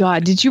 Oh,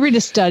 God. Did you read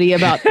a study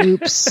about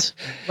Oops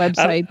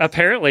website?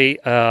 Apparently,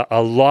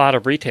 a lot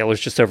of retailers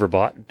just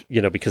overbought,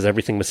 because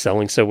everything was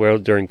selling so well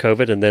during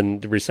COVID. And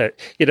then,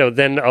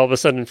 then all of a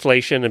sudden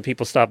inflation and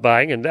people stopped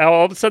buying. And now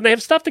all of a sudden they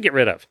have stuff to get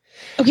rid of.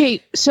 Okay.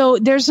 So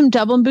there's some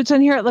Dublin boots on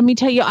here. Let me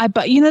tell you, I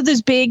bought,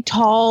 those big,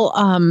 tall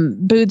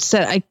boots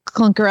that I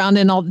clunk around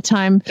in all the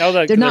time. Oh,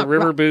 the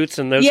river boots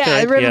and those kind.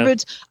 Yeah, river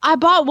boots. I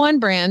bought one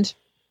brand.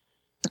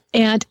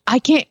 And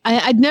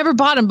I'd never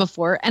bought them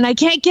before, and I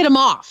can't get them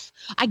off.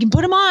 I can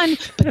put them on,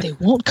 but they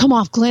won't come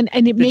off, Glenn,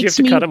 and it makes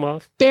me cut them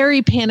off?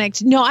 Very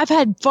panicked. No, I've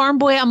had Farm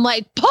Boy. I'm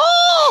like,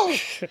 pull!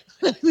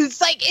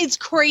 It's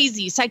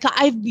crazy. It's like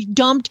I've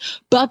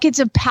dumped buckets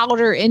of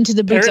powder into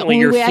the boots. Apparently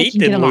your feet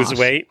didn't lose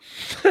weight.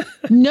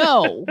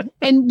 No.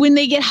 And when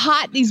they get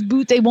hot, these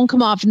boots, they won't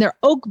come off, and they're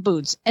oak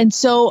boots. And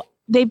so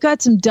they've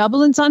got some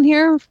Dublins on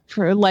here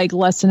for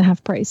less than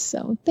half price.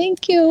 So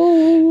thank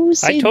you.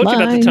 I told you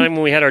about the time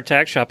when we had our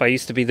tack shop. I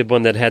used to be the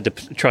one that had to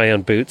try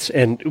on boots.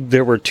 And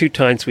there were 2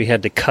 times we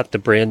had to cut the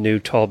brand new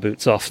tall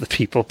boots off the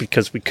people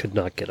because we could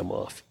not get them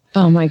off.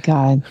 Oh, my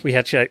God. We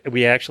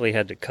actually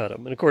had to cut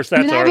them. And, of course,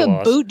 that's our loss. I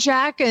have a boot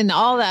jack and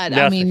all that.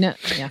 Nothing. I mean,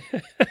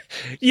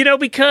 yeah.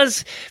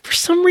 Because for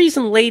some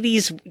reason,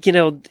 ladies,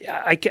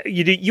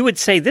 you would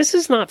say, this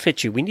does not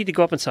fit you. We need to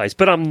go up in size.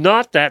 But I'm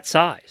not that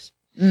size.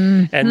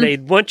 Mm-hmm. And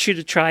they'd want you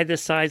to try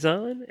this size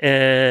on,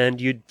 and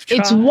you'd try.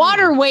 It's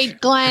water weight,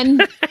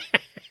 Glenn.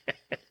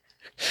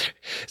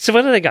 So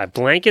what do they got?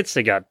 Blankets,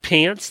 they got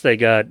pants, they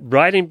got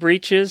riding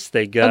breeches,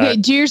 they got... Okay,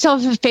 do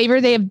yourself a favor.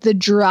 They have the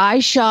Dry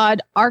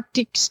Shod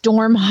Arctic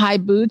Storm high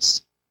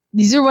boots.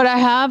 These are what I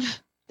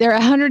have. They're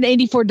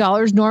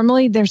 $184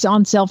 normally. They're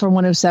on sale for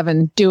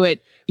 $107. Do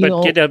it.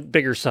 But get a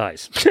bigger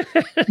size.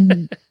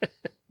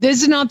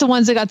 This is not the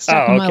ones that got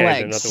stuck in my legs.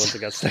 They're not the ones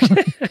that got stuck.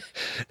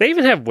 They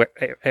even have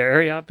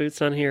Ariat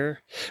boots on here.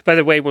 By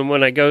the way,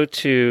 when I go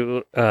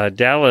to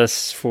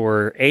Dallas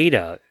for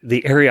Ada,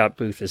 the Ariat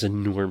booth is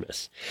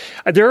enormous.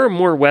 There are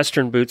more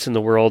Western boots in the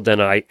world than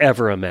I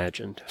ever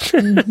imagined.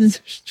 There's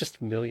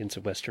just millions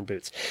of Western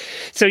boots.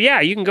 So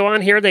yeah, you can go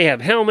on here. They have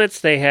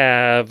helmets. They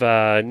have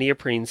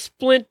neoprene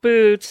splint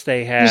boots.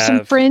 They have... There's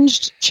some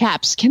fringed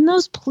chaps. Can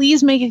those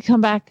please make a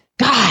comeback?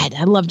 God,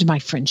 I loved my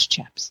fringed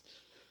chaps.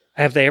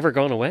 Have they ever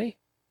gone away?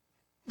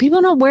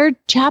 People don't wear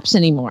chaps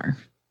anymore.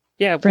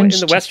 Yeah, in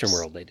the Western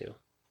world they do.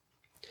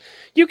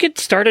 You could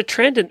start a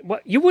trend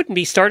you wouldn't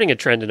be starting a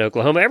trend in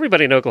Oklahoma.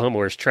 Everybody in Oklahoma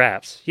wears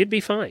chaps. You'd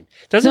be fine.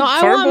 Doesn't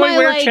Farm Boy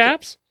wear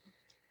chaps?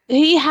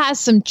 He has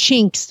some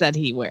chinks that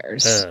he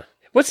wears.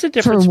 What's the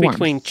difference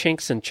between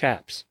chinks and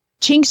chaps?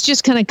 Chinks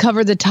just kind of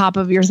cover the top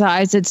of your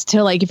thighs. It's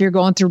to like if you're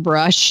going through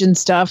brush and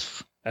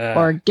stuff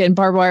or getting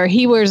barbed wire.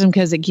 He wears them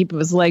because it keeps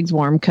his legs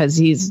warm because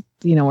he's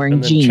wearing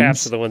and then jeans.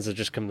 Chaps are the ones that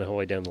just come the whole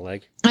way down the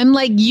leg. I'm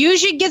like, you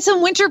should get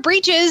some winter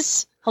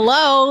breeches.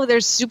 Hello, they're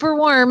super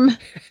warm.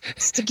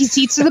 Sticky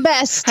seats are the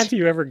best. Have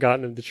you ever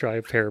gotten him to try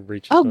a pair of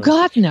breeches? Oh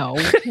God, no.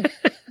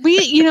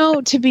 We,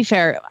 to be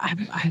fair,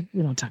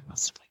 we don't talk about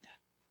stuff like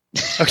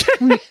that.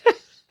 Okay.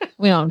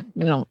 we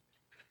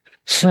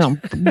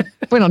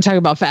don't talk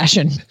about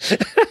fashion.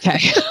 Okay.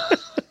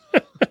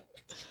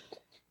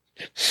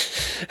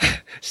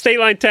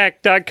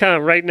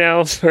 Statelinetack.com right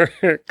now for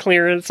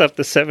clearance up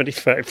to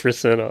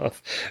 75%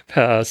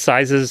 off.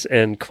 Sizes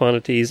and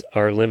quantities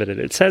are limited.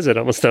 It says it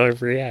almost on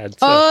every ad. So.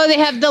 Oh, they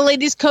have the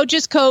ladies'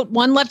 coach's coat,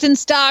 one left in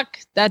stock.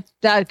 That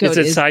coat is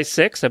it size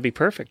 6? That'd be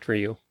perfect for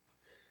you.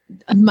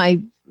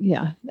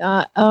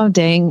 Oh,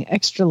 dang,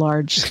 extra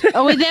large.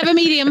 Oh, wait, they have a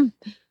medium.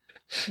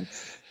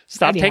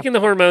 Stop taking the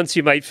hormones.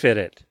 You might fit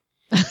it.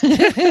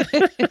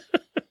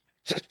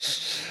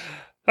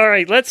 All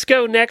right, let's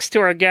go next to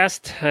our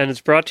guest, and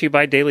it's brought to you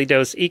by Daily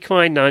Dose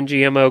Equine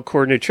Non-GMO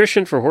Core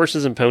Nutrition for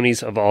horses and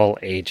ponies of all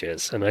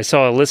ages. And I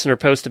saw a listener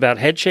post about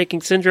head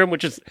shaking syndrome,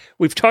 which is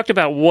we've talked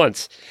about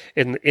once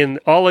in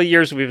all the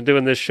years we've been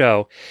doing this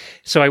show.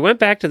 So I went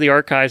back to the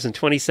archives in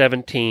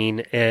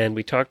 2017, and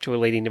we talked to a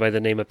lady by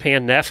the name of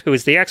Pam Neff, who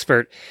is the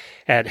expert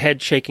at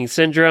head shaking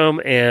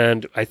syndrome,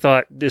 and I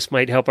thought this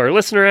might help our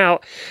listener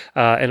out,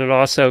 and it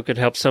also could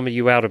help some of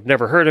you out who've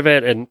never heard of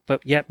it,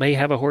 but yet may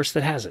have a horse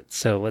that has it.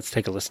 So let's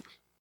take a listen.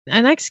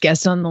 Our next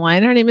guest on the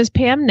line, her name is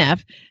Pam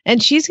Neff,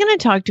 and she's going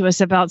to talk to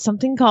us about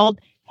something called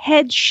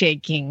head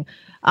shaking.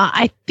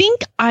 I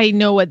think I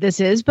know what this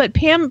is, but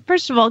Pam,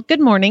 first of all,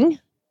 good morning.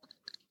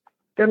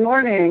 Good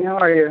morning. How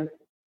are you?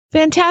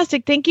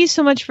 Fantastic. Thank you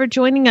so much for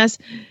joining us.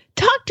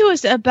 Talk to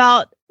us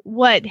about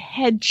what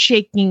head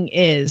shaking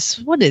is.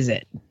 What is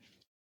it?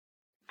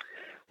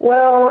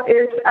 Well,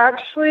 it's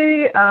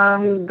actually,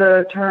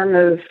 the term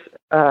is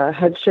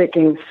head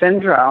shaking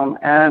syndrome.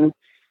 And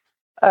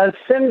a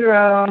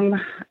syndrome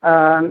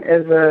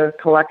is a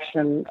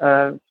collection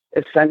of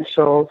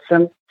essential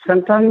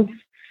symptoms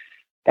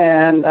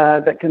and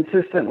that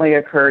consistently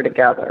occur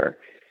together.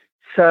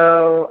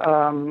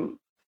 So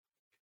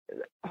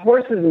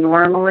horses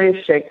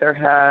normally shake their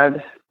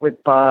head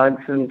with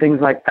bugs and things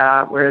like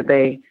that, where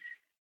they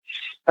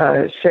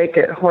shake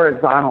it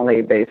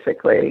horizontally,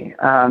 basically,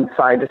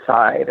 side to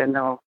side, and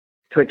they'll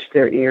twitch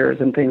their ears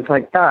and things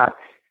like that.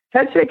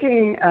 Head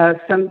shaking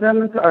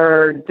symptoms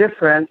are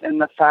different in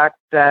the fact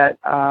that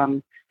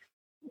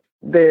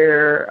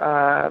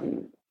they're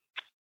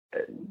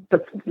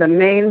the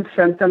main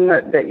symptom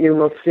that you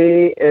will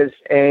see is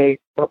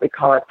what we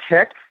call a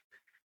tick,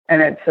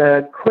 and it's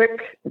a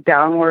quick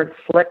downward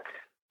flick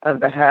of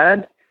the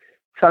head.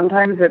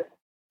 Sometimes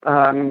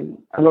a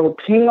little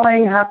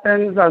tingling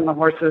happens on the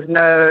horse's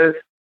nose,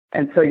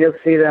 and so you'll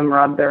see them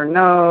rub their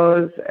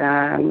nose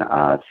and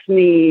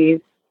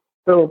sneeze,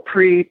 little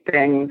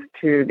pre-things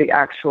to the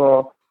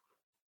actual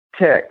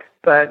tick.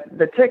 But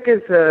the tick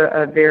is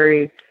a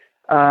very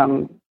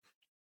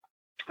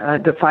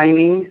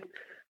defining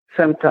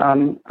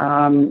symptom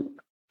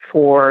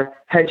for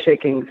head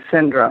shaking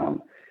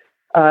syndrome.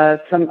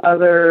 Some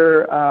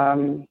other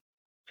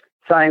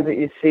signs that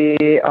you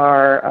see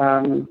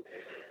are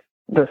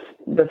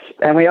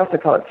and we also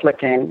call it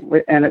flicking,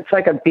 and it's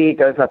like a bee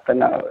goes up the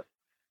nose.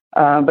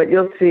 But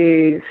you'll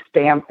see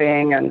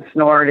stamping and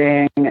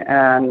snorting,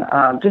 and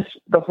just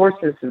the horse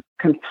is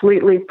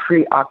completely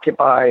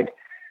preoccupied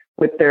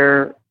with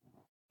their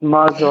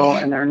muzzle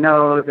and their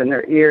nose and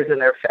their ears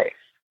and their face.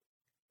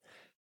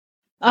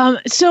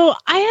 So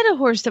I had a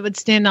horse that would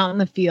stand out in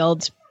the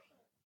field.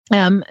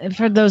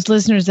 For those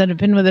listeners that have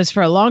been with us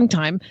for a long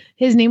time,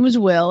 his name was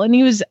Will, and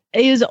he was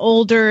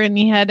older, and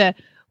he had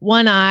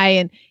one eye,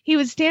 and he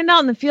would stand out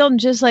in the field and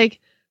just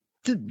like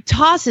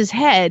toss his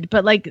head,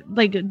 but like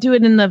do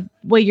it in the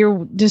way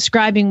you're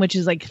describing, which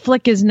is like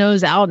flick his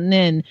nose out and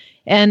in.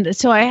 And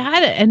so I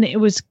had it, and it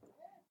was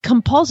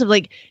compulsive.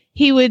 Like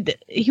he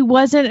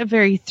wasn't a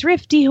very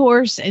thrifty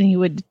horse, and he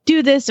would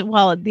do this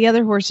while the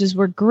other horses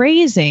were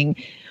grazing.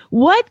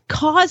 What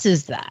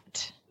causes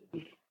that?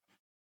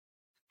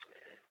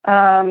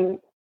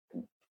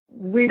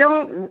 We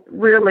don't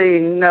really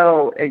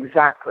know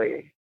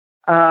exactly.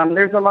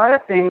 There's a lot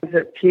of things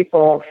that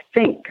people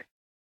think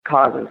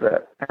causes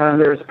it.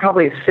 There's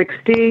probably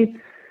 60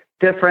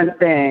 different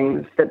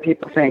things that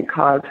people think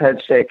cause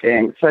head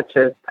shaking, such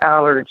as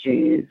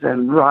allergies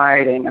and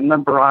riding and the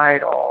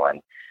bridle and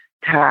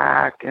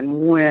tack and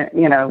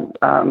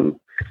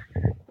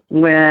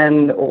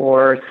wind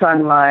or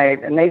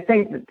sunlight. And they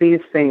think that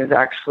these things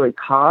actually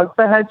cause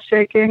the head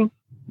shaking,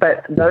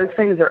 but those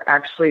things are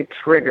actually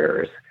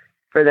triggers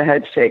for the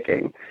head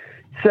shaking.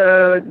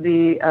 So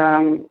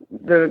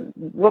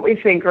what we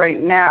think right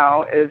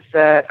now is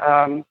that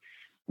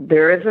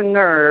there is a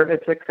nerve.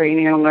 It's a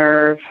cranial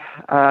nerve,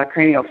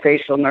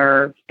 craniofacial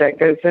nerve that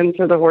goes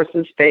into the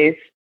horse's face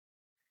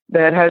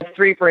that has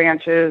 3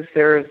 branches.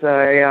 There's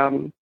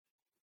a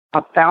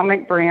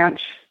ophthalmic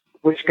branch,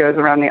 which goes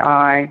around the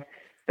eye.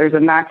 There's a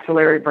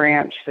maxillary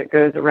branch that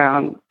goes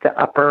around the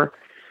upper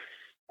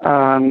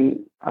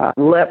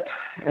lip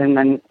and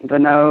then the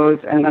nose.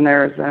 And then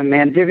there's a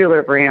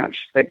mandibular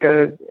branch that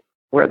goes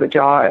where the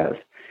jaw is.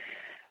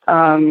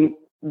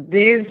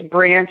 These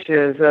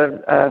branches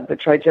of the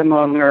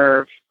trigeminal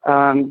nerve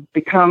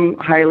become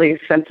highly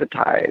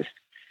sensitized,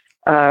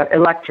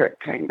 electric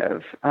kind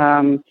of,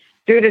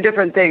 due to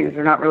different things.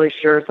 They're not really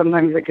sure.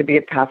 Sometimes it could be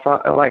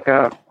like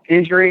a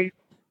injury.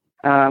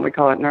 We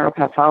call it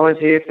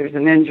neuropathology if there's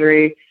an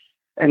injury,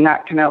 and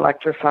that can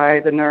electrify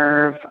the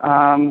nerve.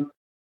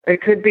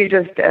 It could be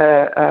just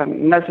a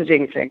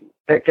messaging thing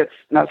that gets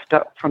messed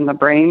up from the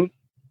brain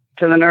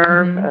to the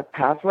nerve, a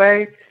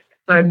pathway.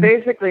 But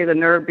basically the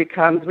nerve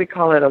becomes, we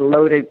call it a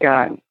loaded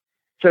gun.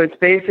 So it's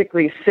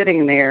basically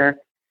sitting there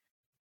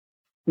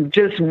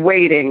just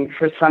waiting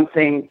for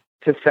something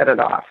to set it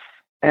off.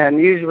 And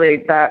usually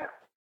that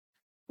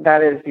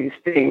is these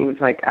things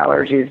like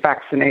allergies,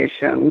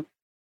 vaccinations,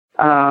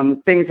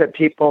 things that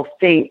people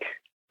think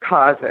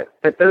cause it.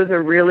 But those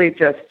are really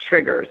just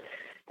triggers.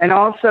 And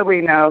also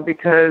we know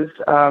because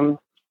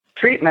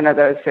treatment of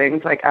those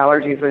things like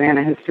allergies with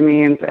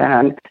antihistamines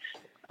and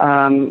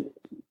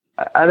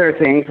other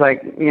things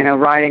like,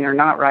 riding or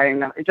not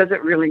riding, it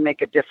doesn't really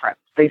make a difference.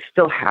 They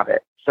still have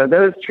it. So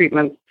those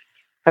treatments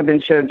have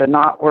been shown to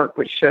not work,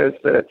 which shows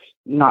that it's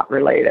not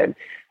related.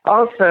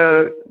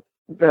 Also,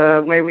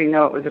 the way we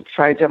know it was a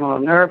trigeminal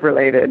nerve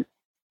related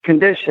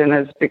condition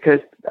is because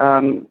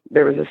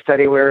there was a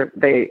study where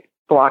they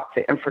blocked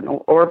the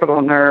infernal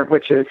orbital nerve,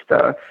 which is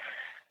the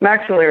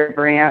maxillary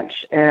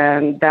branch,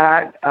 and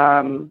that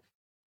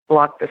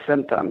blocked the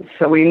symptoms.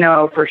 So we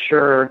know for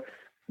sure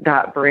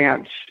that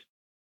branch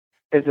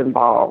is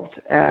involved.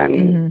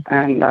 And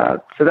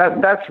so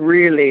that's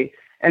really,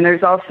 and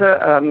there's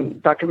also,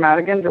 Dr.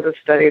 Madigan did a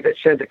study that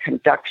showed the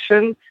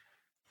conduction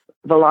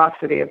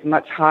velocity is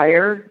much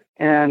higher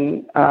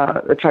in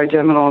the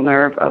trigeminal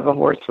nerve of a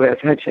horse with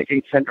head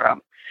shaking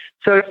syndrome.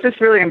 So it's just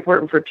really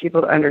important for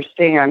people to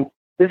understand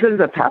this is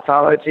a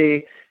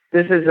pathology.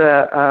 This is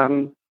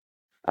a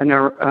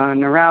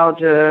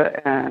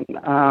neuralgia and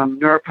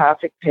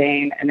neuropathic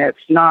pain, and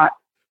it's not.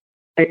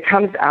 It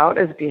comes out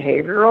as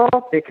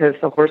behavioral because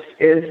the horse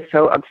is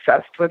so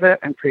obsessed with it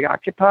and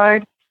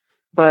preoccupied,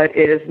 but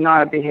it is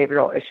not a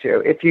behavioral issue.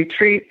 If you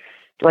treat,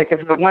 like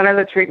if one of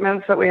the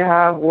treatments that we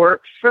have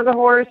works for the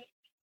horse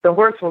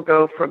will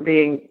go from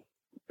being,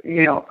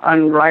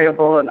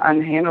 unrideable and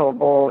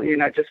unhandleable,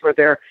 just where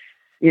they're,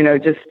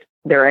 just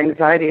their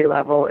anxiety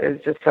level is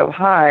just so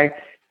high.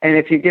 And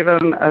if you give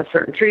them a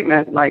certain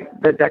treatment like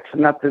the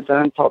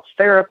dexamethasone pulse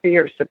therapy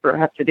or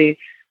cyproheptadine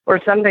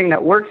or something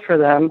that works for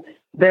them,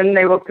 then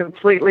they will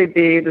completely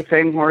be the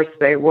same horse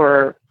they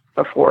were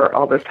before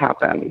all this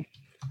happened.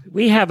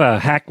 We have a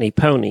Hackney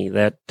pony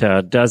that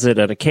does it,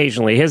 and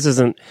occasionally his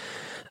isn't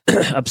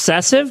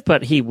obsessive,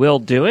 but he will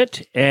do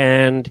it.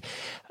 And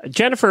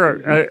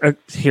Jennifer,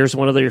 here's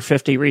one of your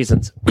 50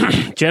 reasons.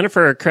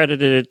 Jennifer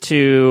accredited it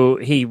to,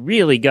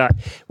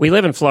 we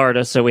live in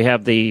Florida, so we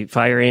have the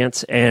fire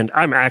ants, and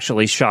I'm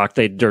actually shocked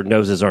their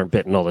noses aren't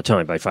bitten all the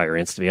time by fire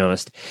ants, to be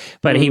honest.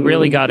 But he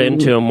really got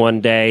into them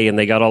one day, and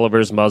they got all over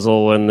his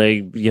muzzle, and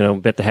they,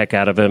 bit the heck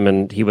out of him,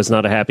 and he was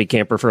not a happy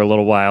camper for a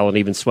little while and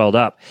even swelled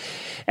up.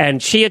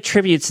 And she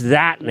attributes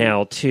that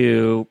now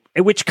to,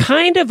 which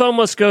kind of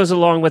almost goes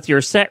along with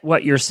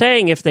what you're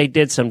saying if they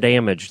did some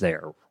damage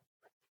there.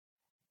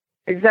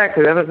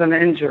 Exactly. That was an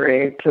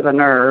injury to the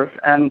nerve,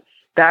 and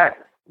that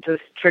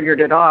just triggered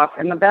it off.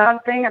 And the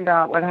bad thing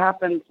about what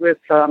happens with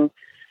the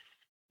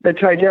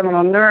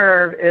trigeminal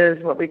nerve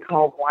is what we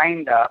call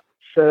wind up.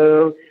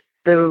 So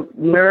the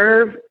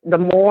nerve, the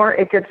more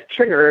it gets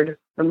triggered,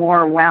 the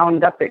more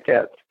wound up it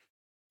gets.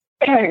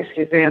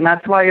 Excuse me. And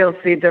that's why you'll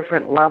see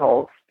different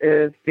levels,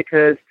 is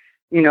because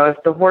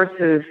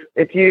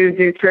if you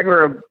do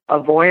trigger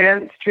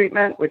avoidance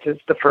treatment, which is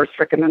the first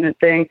recommended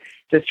thing,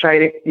 just try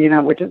to,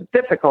 which is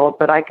difficult,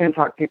 but I can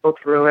talk people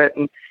through it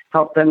and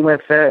help them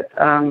with it.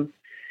 But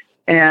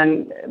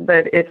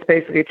it's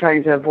basically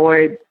trying to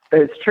avoid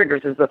those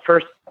triggers is the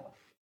first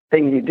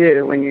thing you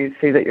do when you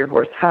see that your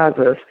horse has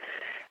this.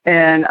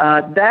 And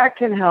that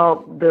can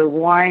help the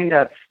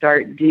wind-up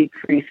start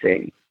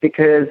decreasing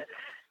because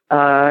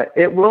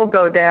it will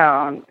go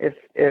down if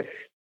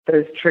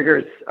those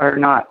triggers are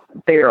not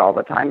there all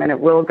the time, and it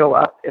will go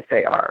up if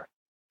they are.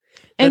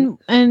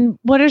 And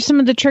what are some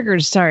of the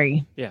triggers?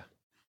 Sorry. Yeah.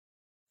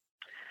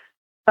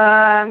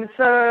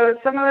 So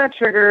some of the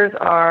triggers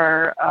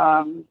are,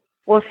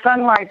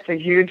 sunlight's a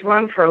huge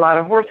one for a lot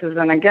of horses.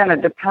 And again,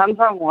 it depends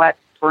on what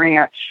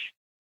branch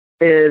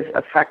is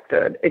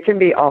affected. It can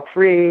be all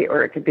three,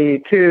 or it could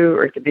be two,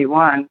 or it could be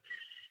one.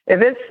 If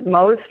it's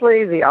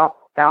mostly the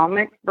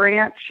ophthalmic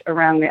branch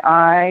around the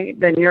eye,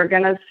 then you're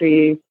going to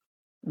see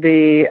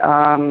the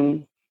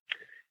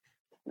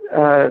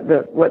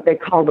what they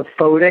call the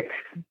photic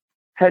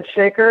head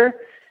shaker,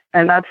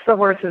 and that's the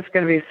horse that's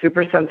going to be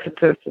super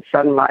sensitive to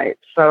sunlight.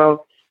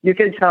 So you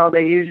can tell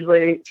they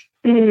usually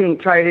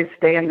try to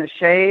stay in the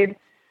shade.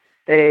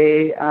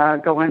 They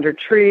go under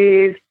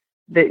trees.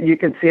 That you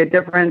can see a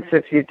difference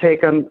if you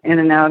take them in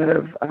and out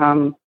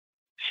of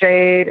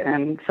shade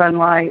and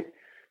sunlight.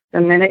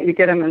 The minute you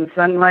get them in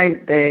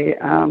sunlight, they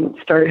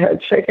start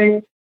head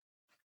shaking.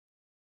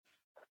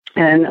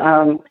 And,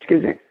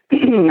 excuse me,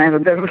 I have a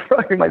bit of a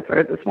frog in my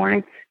throat this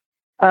morning.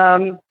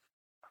 And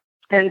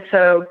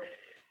so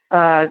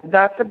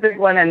that's a big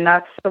one, and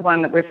that's the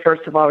one that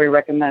first of all, we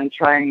recommend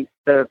trying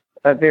a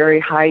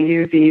very high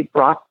UV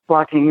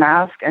blocking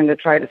mask and to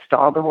try to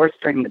stall the horse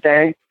during the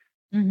day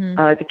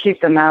to keep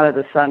them out of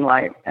the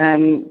sunlight.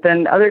 And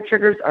then other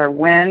triggers are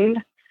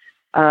wind.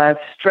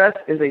 Stress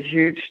is a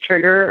huge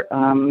trigger,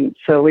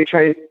 so we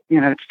try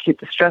to keep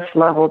the stress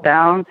level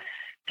down.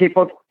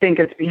 People think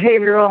it's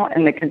behavioral,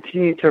 and they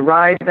continue to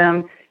ride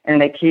them,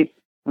 and they keep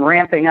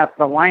ramping up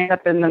the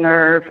wind-up in the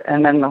nerve,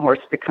 and then the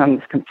horse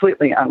becomes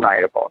completely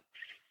unrideable.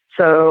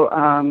 So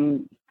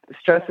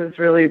stress is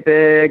really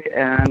big,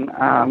 and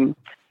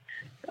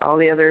all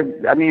the other,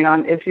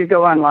 if you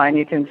go online,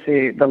 you can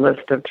see the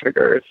list of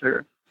triggers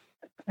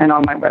and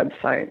on my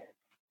website.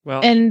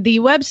 Well, and the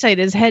website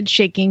is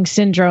headshaking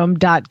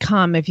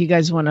syndrome.com if you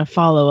guys want to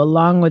follow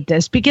along with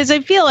this, because I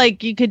feel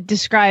like you could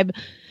describe,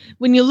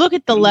 when you look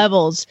at the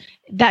levels,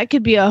 that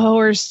could be a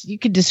horse. You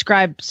could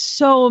describe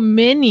so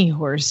many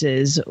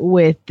horses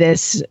with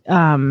this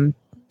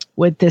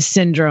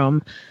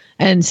syndrome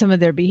and some of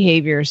their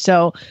behavior.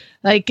 So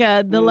like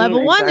the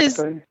level one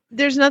is,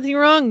 there's nothing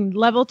wrong.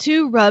 Level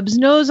 2 rubs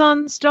nose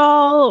on the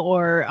stall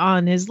or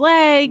on his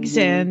legs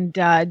and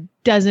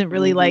doesn't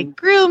really like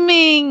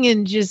grooming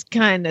and just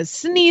kind of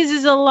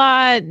sneezes a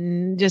lot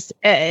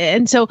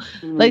and so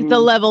like the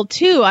level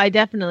 2 I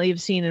definitely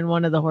have seen in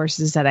one of the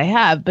horses that I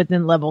have, but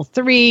then level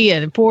 3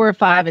 and 4,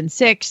 5, and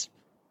 6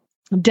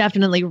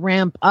 definitely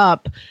ramp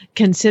up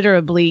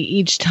considerably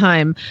each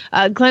time.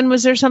 Glenn,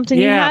 was there something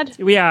you had?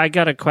 Yeah, I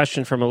got a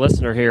question from a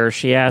listener here.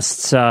 She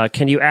asks,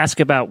 can you ask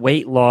about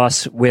weight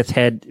loss with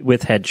head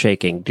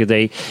shaking? Do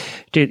they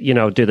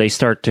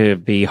start to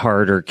be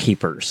harder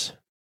keepers?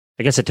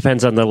 I guess it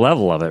depends on the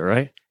level of it,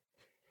 right?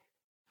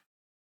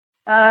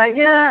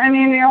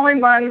 The only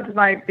ones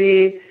might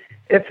be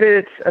if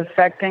it's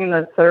affecting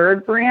the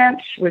third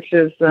branch, which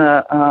is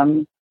the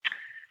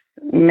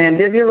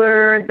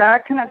mandibular.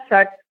 That can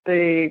affect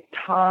the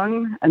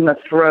tongue and the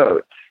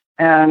throat.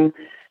 And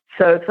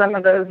so some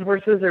of those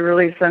horses are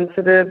really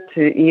sensitive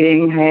to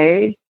eating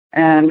hay.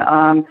 And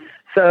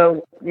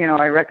so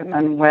I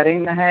recommend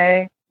wetting the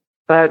hay,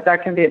 but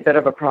that can be a bit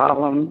of a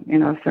problem,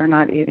 if they're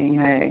not eating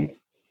hay.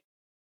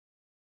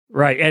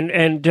 Right.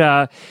 And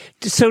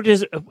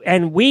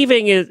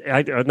weaving is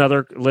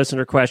another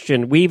listener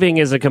question. Weaving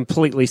is a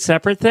completely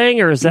separate thing,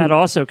 or is that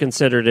also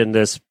considered in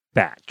this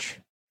batch?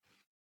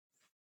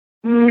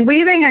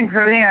 Weaving and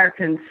grooming are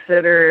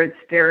considered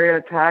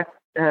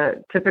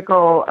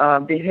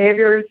stereotypical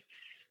behaviors.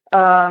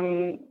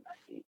 There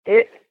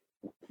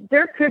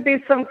could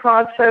be some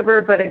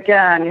crossover, but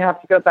again, you have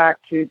to go back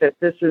to that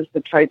this is the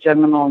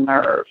trigeminal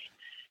nerve,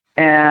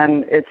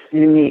 and it's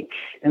unique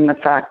in the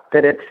fact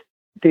that it's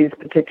these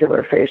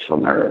particular facial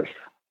nerves.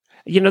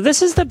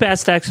 This is the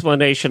best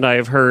explanation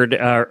I've heard,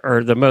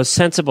 or the most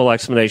sensible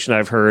explanation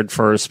I've heard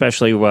for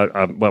especially what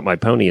my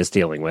pony is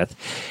dealing with.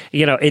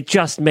 It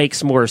just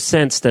makes more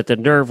sense that the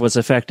nerve was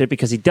affected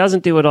because he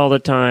doesn't do it all the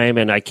time,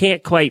 and I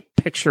can't quite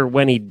picture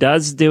when he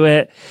does do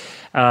it.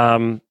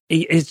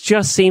 It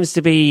just seems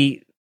to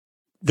be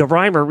the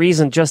rhyme or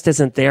reason just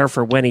isn't there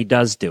for when he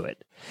does do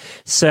it.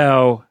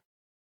 So,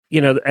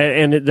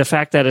 and the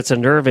fact that it's a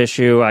nerve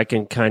issue, I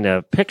can kind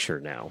of picture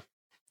now.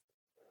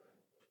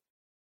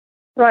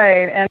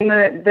 Right,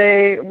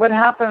 and what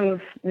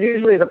happens,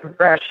 usually the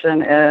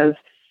progression is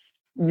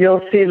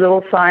you'll see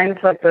little signs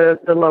like the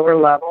lower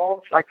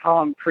levels. I call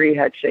them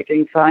pre-head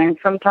shaking signs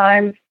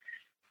sometimes.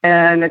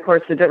 And, of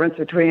course, the difference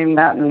between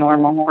that and a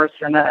normal horse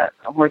and a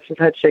horse with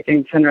head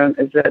shaking syndrome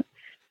is that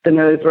the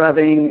nose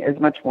rubbing is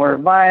much more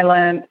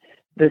violent.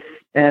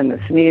 And the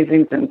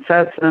sneezing's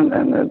incessant,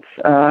 and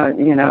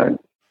it's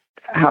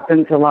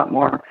happens a lot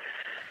more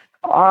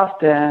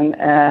often.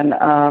 And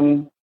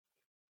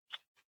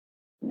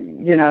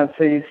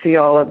so you see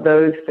all of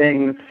those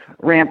things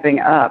ramping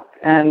up.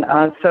 And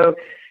so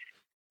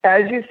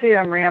as you see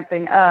them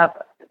ramping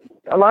up,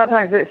 a lot of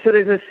times, so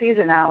there's a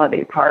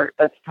seasonality part.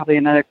 That's probably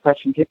another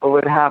question people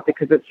would have,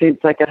 because it seems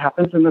like it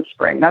happens in the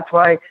spring. That's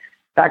why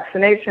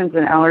vaccinations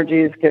and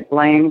allergies get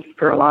blamed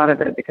for a lot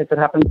of it, because it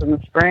happens in the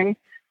spring.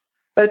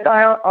 But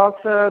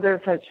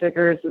there's head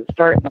shakers that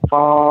start in the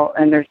fall,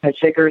 and there's head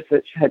shakers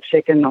that head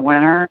shake in the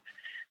winter.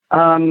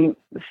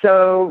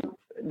 So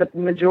the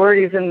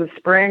majority is in the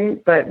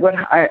spring, but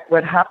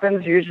what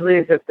happens usually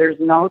is if there's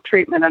no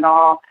treatment at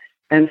all,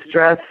 and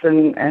stress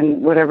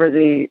and whatever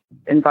the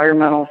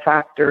environmental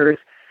factors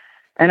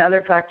and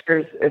other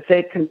factors, if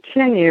they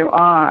continue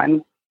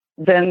on,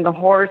 then the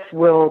horse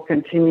will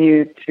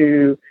continue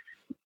to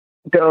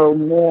go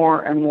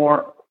more and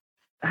more,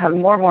 have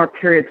more and more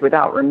periods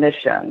without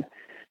remission.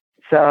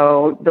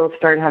 So they'll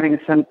start having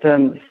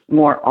symptoms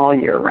more all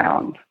year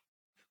round.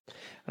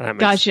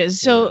 Gotcha.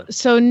 So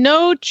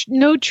no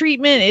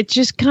treatment. It's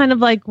just kind of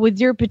like with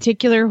your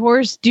particular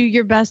horse, do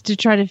your best to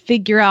try to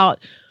figure out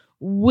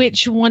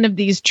which one of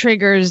these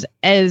triggers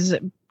is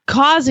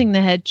causing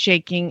the head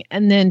shaking,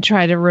 and then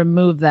try to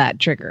remove that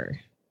trigger.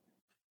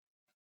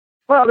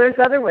 Well, there's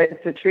other ways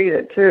to treat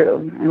it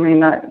too. I mean,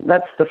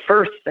 that's the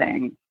first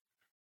thing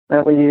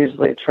that we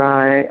usually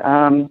try.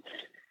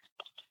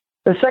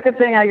 The second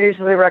thing I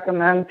usually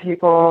recommend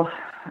people,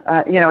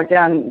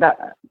 again,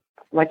 that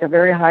like a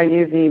very high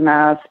UV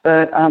mask,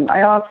 but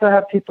I also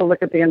have people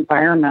look at the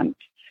environment.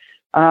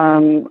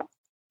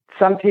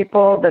 Some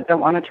people that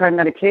don't want to try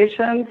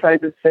medications, I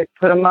just say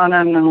put them on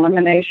an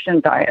elimination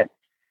diet.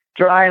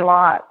 Dry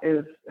lot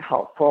is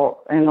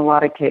helpful in a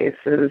lot of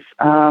cases.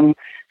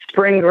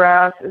 Spring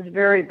grass is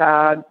very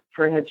bad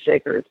for head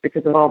shakers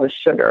because of all the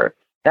sugar.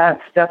 That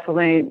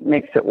definitely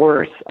makes it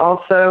worse.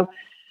 Also,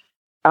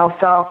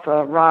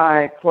 alfalfa,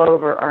 rye,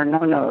 clover are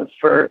no-nos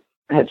for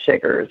head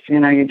shakers.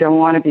 You don't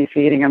want to be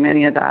feeding them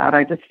any of that.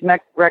 I just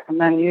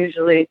recommend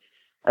usually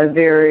a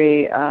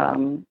very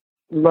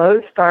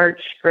low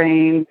starch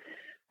grain,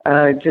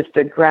 just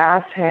a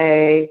grass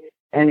hay,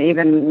 and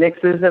even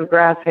mixes of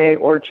grass hay,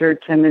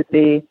 orchard,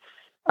 timothy,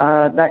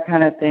 that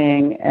kind of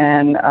thing.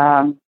 And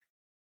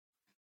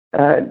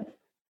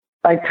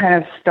I kind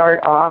of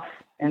start off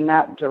in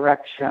that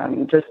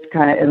direction, just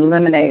kind of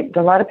eliminate.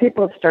 A lot of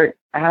people start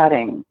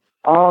adding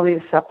all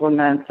these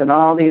supplements and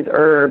all these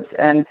herbs,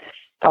 and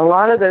a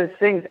lot of those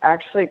things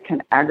actually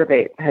can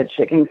aggravate head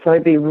shaking. So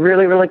I'd be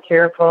really, really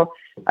careful.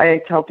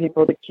 I tell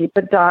people to keep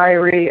a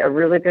diary, a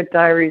really good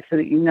diary, so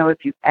that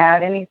if you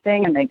add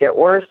anything and they get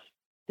worse,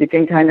 you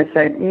can kind of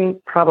say,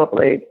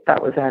 probably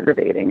that was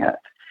aggravating it.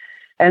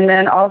 And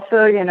then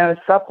also,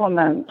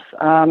 supplements.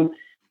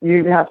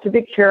 You have to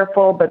be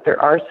careful, but there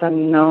are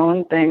some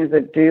known things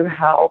that do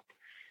help.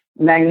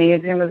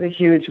 Magnesium is a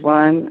huge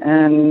one,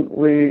 and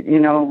we,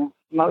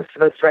 most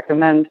of us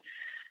recommend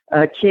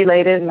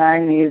chelated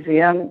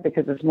magnesium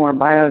because it's more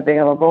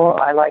bioavailable.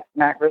 I like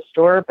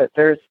MagRestore, but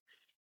there's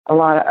a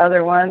lot of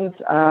other ones.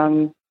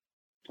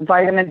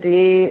 Vitamin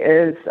D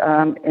is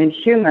in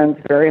humans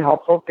very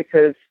helpful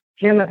because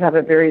humans have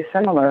a very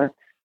similar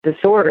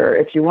disorder.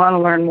 If you want to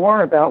learn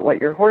more about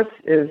what your horse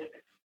is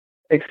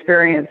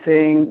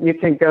experiencing, you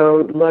can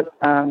go look,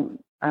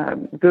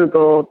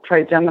 Google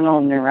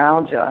trigeminal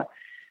neuralgia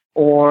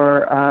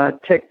or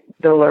tic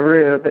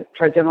douloureux, but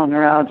trigeminal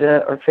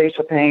neuralgia or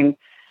facial pain.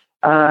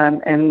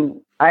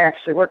 And I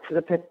actually work for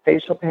the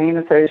Facial Pain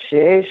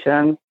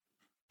Association,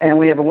 and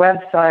we have a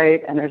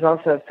website, and there's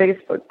also a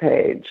Facebook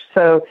page.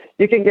 So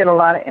you can get a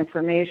lot of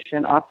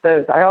information off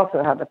those. I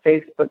also have a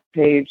Facebook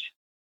page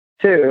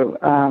too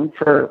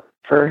for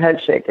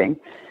head shaking.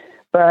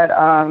 But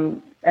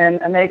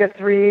and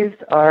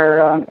omega-3s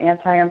are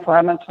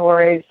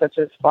anti-inflammatory, such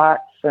as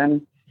flax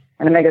and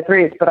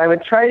omega-3s. But I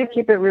would try to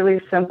keep it really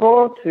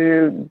simple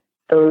to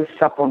those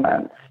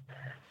supplements.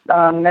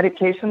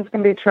 Medications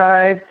can be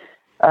tried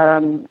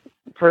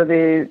for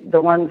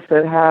the ones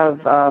that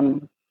have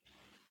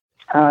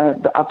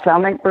the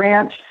ophthalmic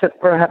branch,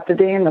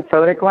 cyproheptadine, the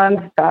photic ones.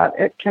 That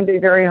it can be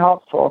very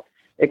helpful.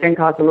 It can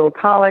cause a little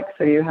colic,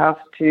 so you have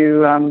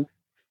to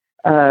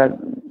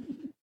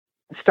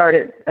start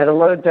it at a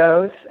low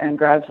dose and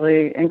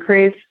gradually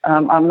increase.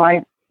 On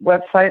my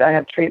website, I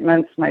have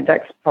treatments, my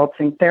Dex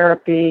pulsing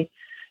therapy,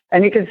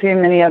 and you can see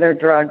many other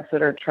drugs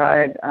that are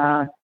tried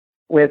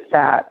with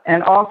that.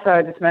 And also,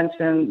 I just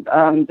mentioned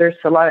there's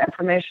a lot of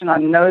information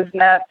on nose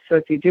nets. So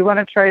if you do want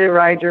to try to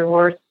ride your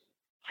horse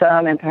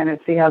some and kind of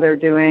see how they're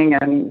doing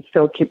and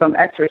still keep them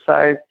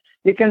exercised,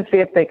 you can see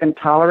if they can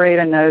tolerate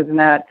a nose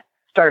net.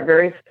 Start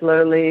very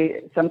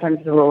slowly. Sometimes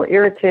it's a little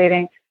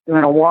irritating. You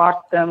want to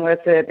walk them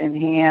with it in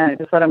hand,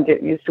 just let them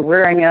get used to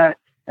wearing it,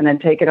 and then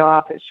take it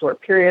off at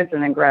short periods,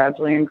 and then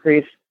gradually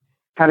increase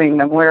having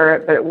them wear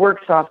it. But it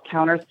works off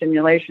counter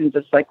stimulation,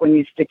 just like when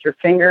you stick your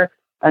finger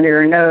under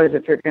your nose.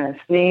 If you're going to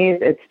sneeze,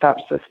 it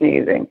stops the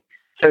sneezing.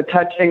 So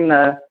touching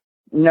the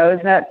nose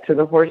net to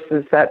the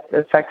horses, that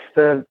affects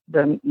the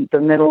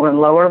middle and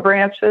lower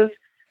branches,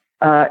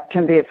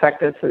 can be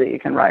effective so that you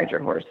can ride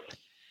your horse.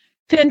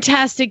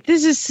 Fantastic.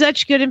 This is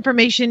such good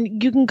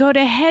information. You can go to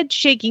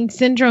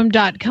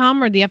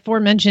headshakingsyndrome.com or the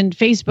aforementioned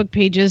Facebook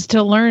pages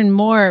to learn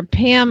more.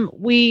 Pam,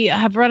 we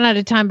have run out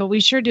of time, but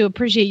we sure do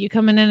appreciate you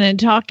coming in and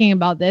talking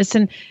about this.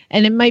 And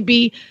it might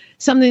be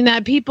something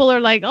that people are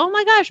like, oh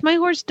my gosh, my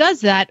horse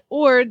does that,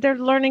 or they're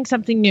learning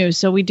something new.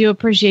 So we do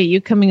appreciate you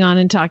coming on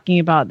and talking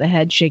about the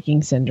head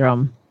shaking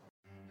syndrome.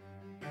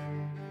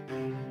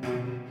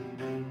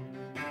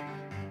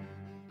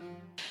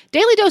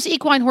 Daily Dose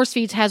Equine Horse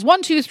Feeds has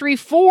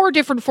 4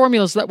 different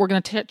formulas that we're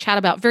going to chat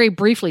about very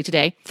briefly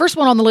today. First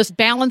one on the list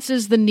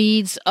balances the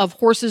needs of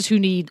horses who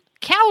need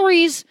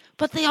calories,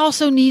 but they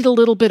also need a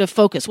little bit of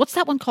focus. What's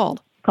that one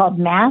called? Called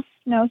Mass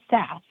No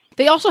Sass.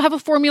 They also have a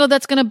formula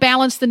that's going to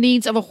balance the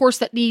needs of a horse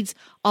that needs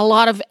a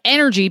lot of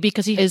energy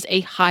because he is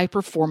a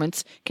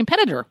high-performance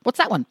competitor. What's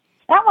that one?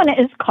 That one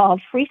is called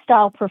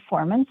Freestyle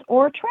Performance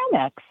or Trail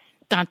Mix.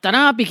 Dun, dun,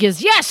 dun,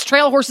 because yes,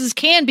 trail horses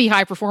can be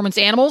high-performance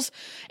animals.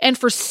 And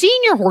for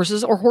senior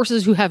horses or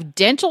horses who have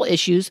dental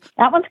issues,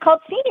 that one's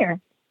called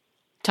Senior.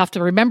 Tough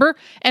to remember.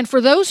 And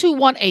for those who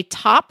want a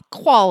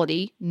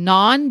top-quality,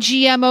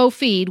 non-GMO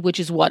feed,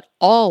 which is what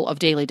all of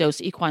Daily Dose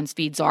Equine's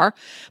feeds are,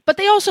 but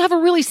they also have a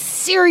really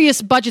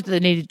serious budget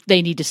that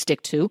they need to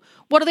stick to.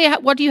 What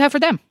do you have for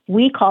them?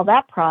 We call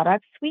that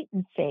product Sweet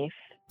and Safe.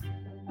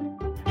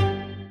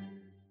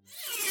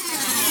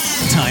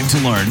 Time to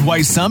learn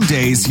why some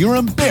days you're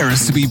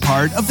embarrassed to be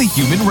part of the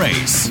human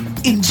race.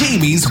 In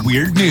Jamie's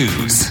Weird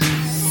News.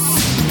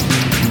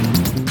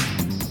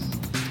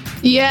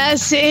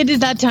 Yes, it is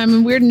that time,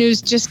 and weird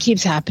news just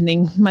keeps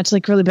happening. Much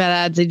like really bad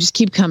ads, they just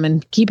keep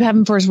coming. Keep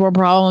having first world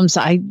problems.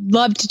 I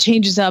love to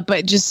change this up,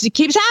 but it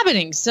keeps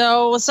happening.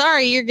 So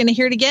sorry, you're going to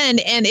hear it again.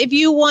 And if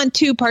you want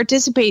to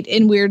participate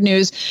in weird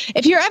news,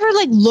 if you're ever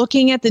like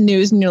looking at the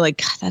news and you're like,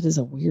 God, that is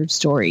a weird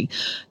story,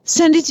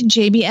 send it to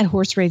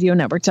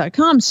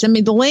jamie@horseradionetwork.com. Send me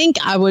the link.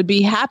 I would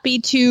be happy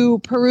to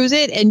peruse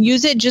it and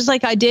use it just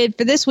like I did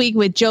for this week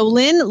with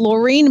Jolynn,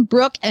 Laureen,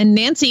 Brooke, and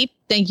Nancy.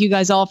 Thank you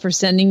guys all for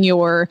sending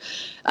your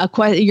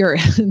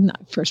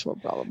not first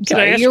world problems. Can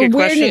I ask you a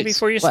question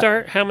before you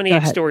start? How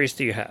many stories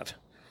do you have?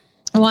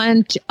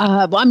 One,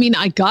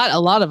 I got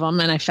a lot of them,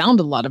 and I found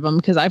a lot of them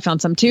because I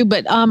found some too.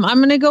 But I'm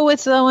going to go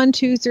with 1,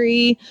 2,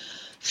 3,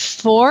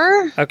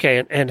 4.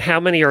 Okay, and how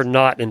many are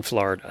not in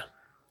Florida,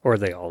 or are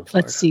they all in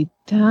Florida? Let's see.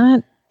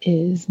 That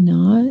is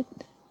not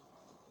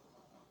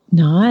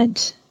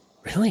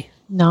really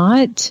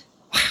not.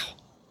 Wow.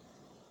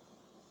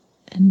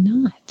 And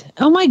not.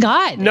 Oh my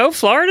God. No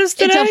Floridas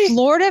today? It's a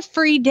Florida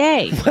free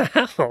day.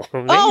 Wow. Amazing.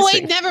 Oh,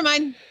 wait, never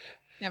mind.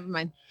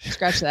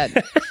 Scratch that.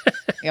 I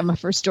got my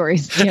first story.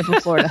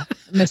 Tampa, Florida.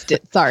 I missed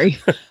it. Sorry.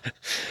 All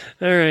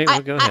right.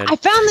 Well, go ahead. I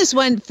found this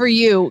one for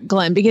you,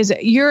 Glenn, because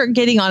you're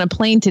getting on a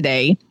plane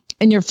today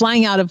and you're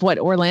flying out of what,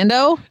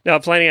 Orlando? No,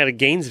 I'm flying out of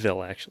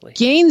Gainesville, actually.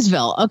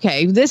 Gainesville.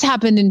 Okay. This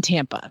happened in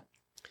Tampa.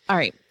 All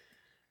right.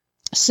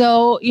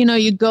 So,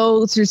 you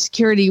go through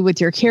security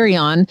with your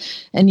carry-on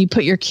and you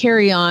put your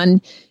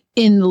carry-on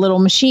in the little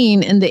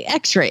machine and they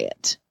x-ray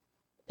it.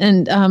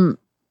 And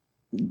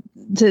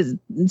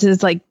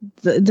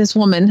this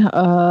woman,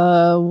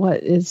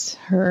 what is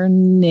her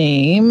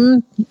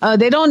name?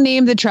 They don't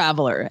name the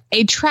traveler.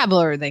 A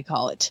traveler, they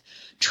call it.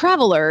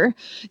 Traveler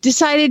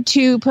decided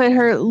to put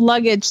her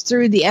luggage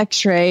through the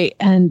x-ray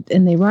and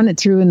they run it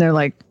through and they're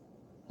like,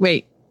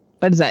 wait.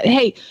 What is that?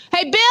 Hey,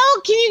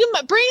 Bill, can you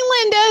bring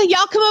Linda?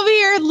 Y'all come over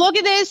here. Look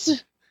at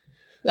this.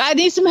 I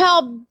need some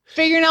help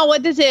figuring out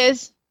what this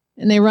is.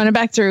 And they run it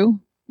back through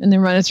and they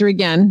run it through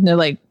again. They're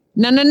like,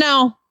 no.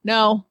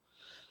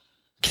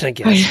 Can I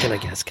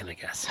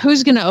guess?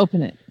 Who's going to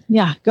open it?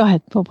 Yeah, go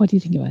ahead. What do you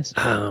think it was?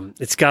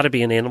 It's got to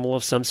be an animal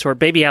of some sort.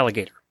 Baby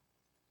alligator.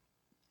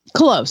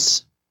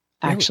 Close.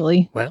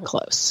 Actually,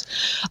 close.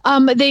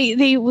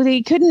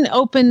 They couldn't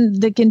open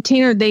the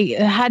container. They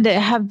had to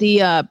have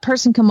the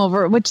person come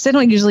over, which they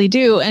don't usually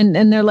do.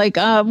 And they're like,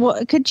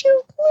 could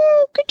you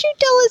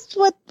tell us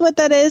what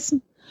that is?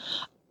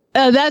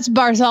 That's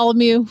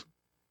Bartholomew.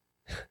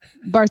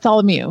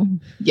 Bartholomew.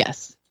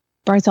 Yes.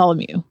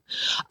 Bartholomew.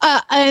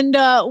 And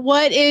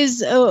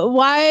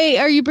why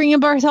are you bringing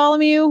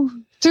Bartholomew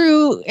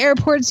through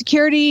airport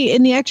security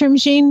in the X-ray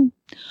machine?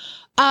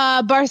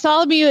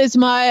 Bartholomew is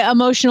my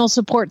emotional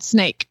support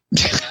snake.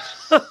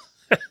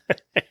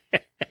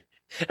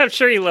 I'm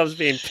sure he loves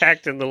being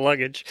packed in the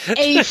luggage.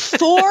 A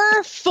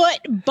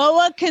 4-foot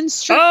boa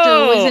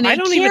constrictor was in a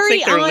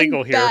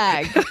carry-on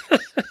bag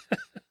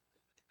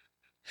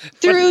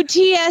through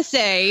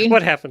TSA.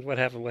 What happened?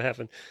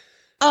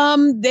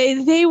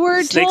 They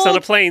were Snakes told, on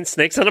a plane.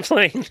 Snakes on a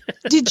plane.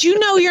 did you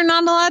know you're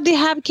not allowed to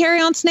have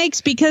carry-on snakes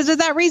because of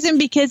that reason?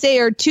 Because they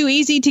are too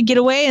easy to get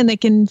away and they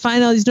can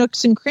find all these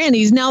nooks and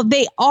crannies. Now,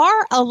 they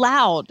are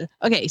allowed.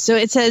 Okay, so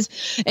it says,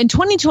 in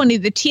 2020,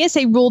 the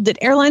TSA ruled that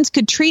airlines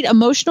could treat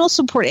emotional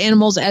support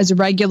animals as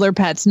regular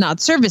pets, not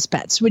service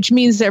pets, which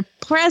means their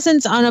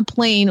presence on a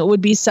plane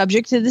would be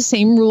subject to the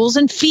same rules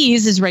and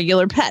fees as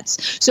regular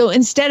pets. So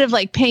instead of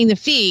like paying the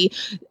fee,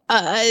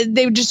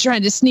 they were just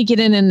trying to sneak it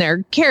in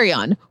their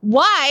carry-on.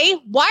 Why?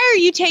 Why are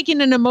you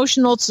taking an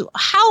emotional?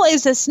 How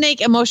is a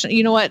snake emotional?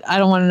 You know what? I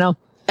don't want to know.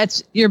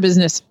 That's your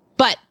business.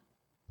 But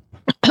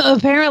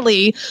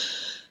apparently,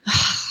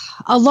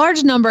 a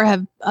large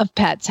number of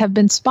pets have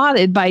been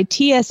spotted by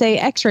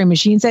TSA X-ray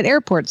machines at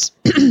airports,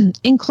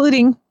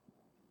 including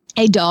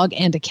a dog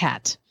and a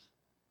cat.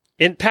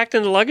 Packed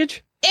in the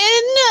luggage?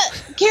 In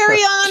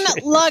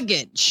carry-on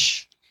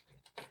luggage.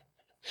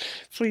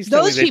 Please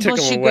tell Those me they people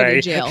took them should away. go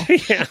to jail.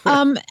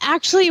 Yeah.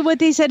 Actually, what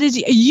they said is,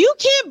 you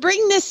can't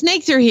bring the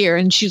snake through here.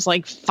 And she's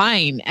like,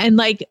 fine. And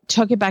like,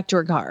 took it back to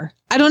her car.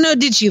 I don't know.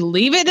 Did she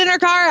leave it in her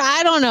car?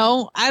 I don't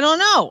know. I don't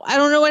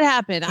know what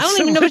happened. I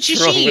don't even know what she.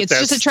 It's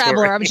just a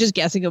traveler. I was just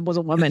guessing it was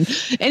a woman.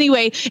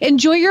 Anyway,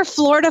 enjoy your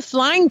Florida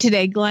flying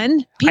today,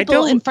 Glenn.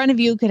 People in front of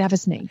you could have a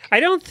snake. I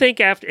don't think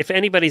if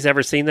anybody's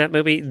ever seen that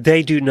movie,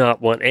 they do not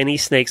want any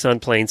snakes on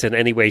planes in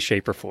any way,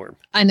 shape, or form.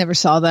 I never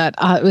saw that.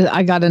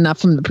 I got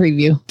enough from the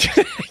preview.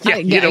 Yeah,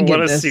 you don't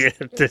want to see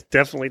it.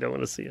 Definitely don't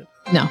want to see it.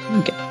 No.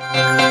 Okay.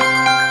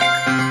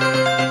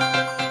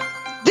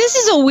 This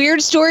is a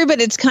weird story,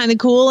 but it's kind of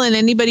cool. And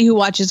anybody who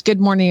watches Good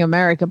Morning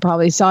America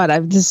probably saw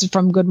it. This is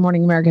from Good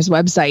Morning America's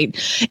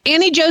website.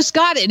 Annie Jo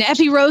Scott and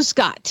Effie Rose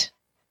Scott.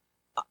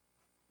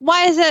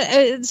 Why is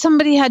that?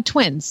 Somebody had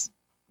twins.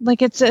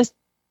 Like what's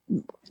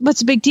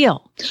the big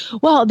deal?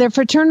 Well, they're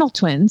fraternal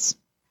twins.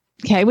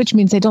 Okay. Which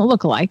means they don't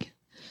look alike.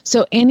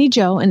 So Annie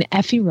Jo and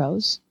Effie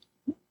Rose.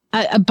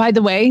 By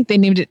the way, they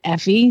named it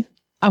Effie.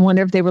 I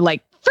wonder if they were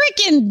like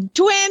freaking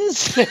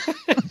twins.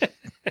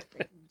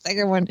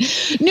 Second one.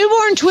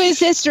 Newborn twin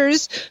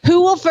sisters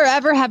who will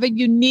forever have a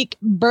unique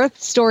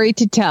birth story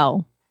to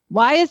tell.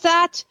 Why is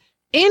that?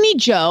 Annie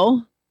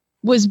Jo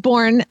was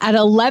born at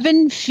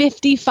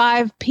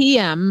 11:55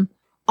 p.m.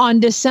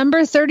 on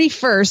December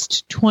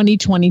 31st,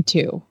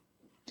 2022.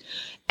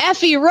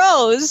 Effie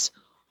Rose,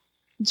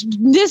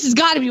 this has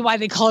got to be why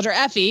they called her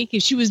Effie,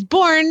 because she was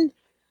born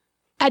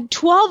at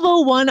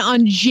 12:01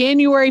 on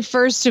January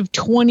 1st of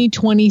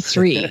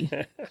 2023.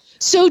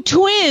 So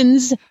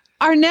twins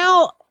are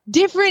now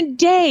different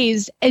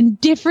days and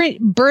different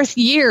birth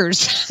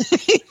years.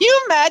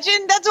 You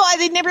imagine? That's why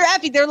they never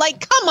Effie. They're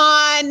like, come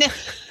on,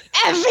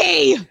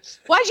 Effie,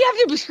 why'd you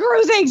have to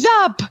screw things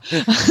up?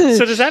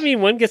 So does that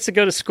mean one gets to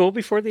go to school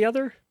before the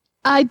other?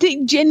 I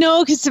think,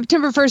 no, because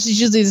September 1st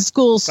is usually the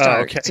school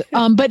starts.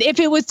 Oh, okay. But if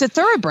it was the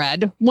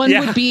thoroughbred, one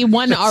would be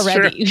one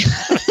already.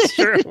 That's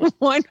true.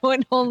 One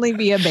would only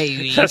be a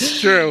baby.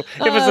 That's true.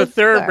 If it was a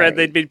thoroughbred,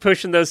 they'd be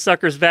pushing those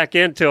suckers back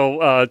in till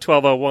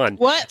 12:01.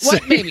 What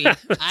baby?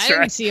 I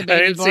didn't see a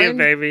baby. I didn't see a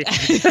baby.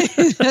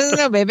 There's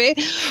no baby.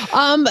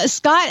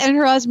 Scott and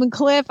her husband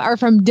Cliff are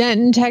from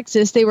Denton,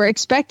 Texas. They were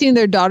expecting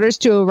their daughters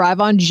to arrive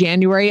on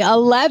January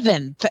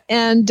 11th.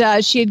 And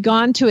she had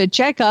gone to a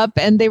checkup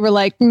and they were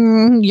like,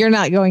 you're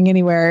not going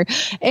anywhere.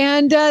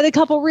 And the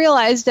couple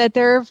realized that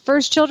their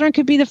children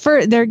could be the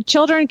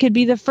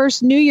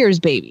first New Year's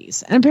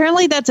babies. And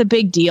apparently that's a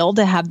big deal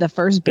to have the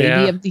first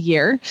baby of the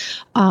year.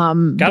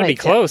 Gotta be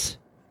close.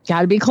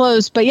 Gotta be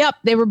close. But yep,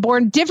 they were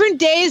born different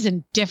days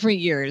and different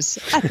years.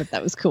 I thought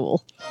that was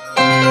cool.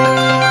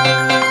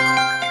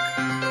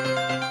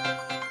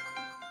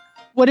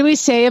 What do we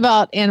say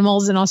about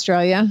animals in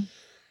Australia?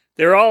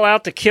 They're all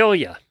out to kill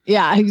you.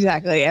 Yeah,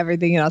 exactly.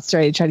 Everything in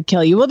Australia try to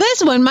kill you. Well,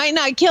 this one might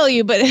not kill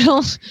you, but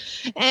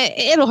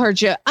it'll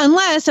hurt you.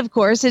 Unless, of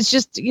course, it's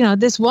just,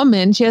 this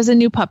woman, she has a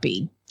new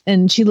puppy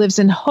and she lives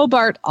in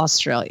Hobart,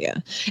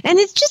 Australia. And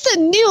it's just a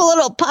new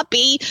little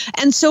puppy.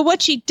 And so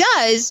what she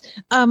does,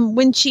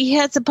 when she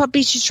has a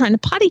puppy, she's trying to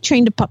potty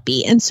train the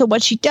puppy. And so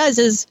what she does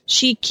is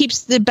she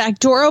keeps the back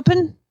door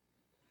open.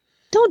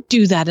 Don't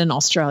do that in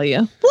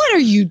Australia. What are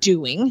you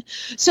doing?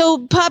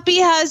 So Puppy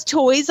has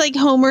toys like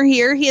Homer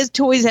here. He has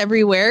toys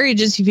everywhere.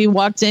 If he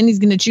walks in, he's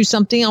going to choose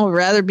something. I would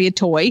rather be a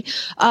toy.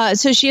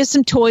 So she has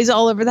some toys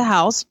all over the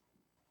house.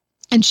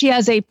 And she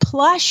has a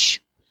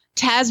plush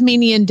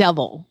Tasmanian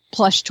devil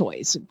plush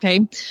toys.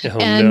 Okay. Oh,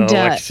 and,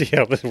 no. I see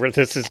where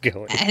this is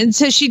going. And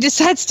so she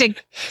decides to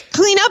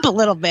clean up a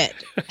little bit.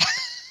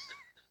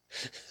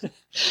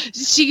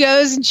 She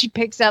goes and she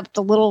picks up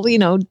the little,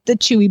 the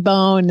chewy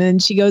bone,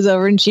 and she goes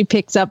over and she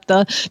picks up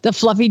the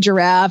fluffy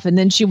giraffe, and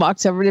then she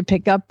walks over to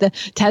pick up the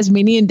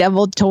Tasmanian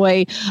devil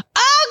toy.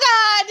 Oh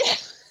God,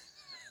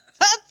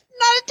 that's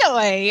not a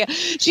toy.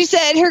 She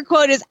said her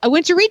quote is, "I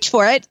went to reach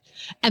for it,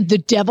 and the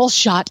devil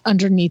shot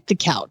underneath the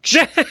couch."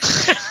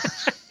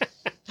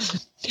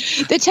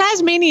 The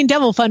Tasmanian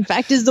devil, fun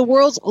fact, is the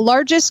world's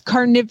largest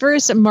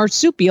carnivorous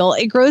marsupial.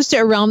 It grows to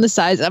around the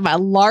size of a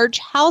large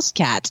house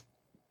cat.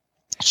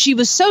 She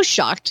was so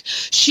shocked.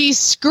 She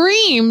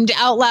screamed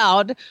out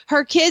loud.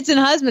 Her kids and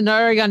husband had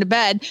already gone to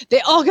bed. They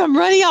all come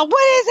running out.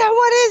 What is it?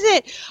 What is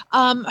it?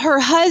 Her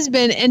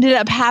husband ended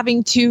up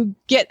having to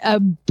get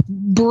a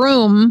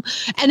broom.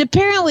 And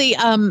apparently,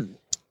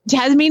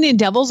 Tasmanian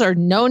devils are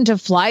known to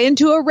fly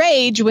into a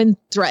rage when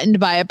threatened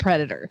by a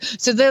predator.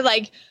 So they're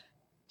like,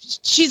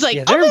 she's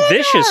like, they're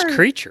vicious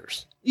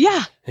creatures.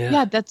 Yeah.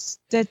 That's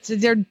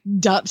they're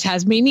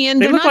Tasmanian.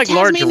 They they're look not like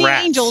large Tasmanian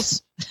rats.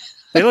 angels.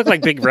 They look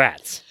like big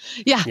rats.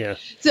 Yeah.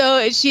 So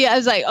I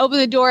was like,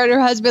 opened the door, and her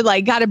husband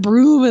like got a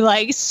broom and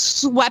like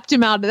swept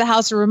him out of the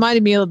house. It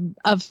reminded me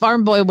of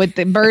Farm Boy with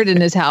the bird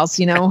in his house.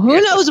 You know, who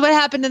knows what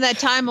happened in that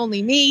time?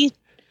 Only me,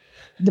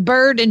 the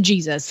bird, and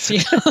Jesus. You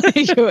know,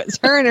 it was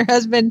her and her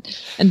husband,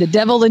 and the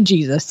devil and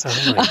Jesus.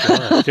 Oh my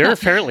God, they're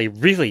apparently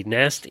really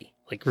nasty,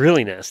 like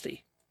really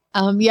nasty.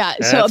 Yeah.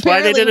 That's so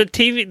why they did a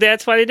TV.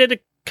 That's why they did a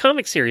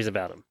comic series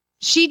about them.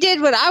 She did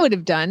what I would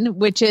have done,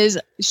 which is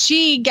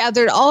she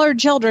gathered all her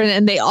children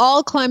and they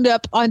all climbed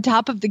up on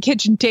top of the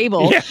kitchen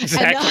table. Yeah,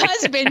 exactly. And the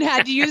husband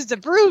had to use the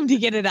broom to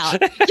get it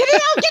out. Get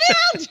it out!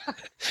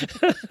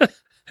 Get it out!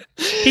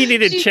 He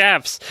needed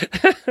chaps.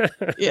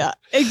 Yeah,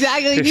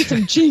 exactly. He needs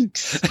some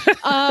chinks.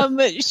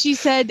 She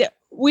said,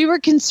 we were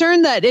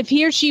concerned that if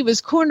he or she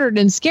was cornered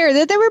and scared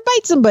that they would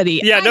bite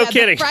somebody. Yeah, no had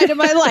kidding. The fright of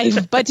my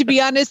life. But to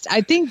be honest,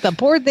 I think the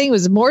poor thing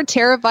was more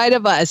terrified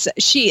of us.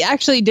 She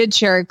actually did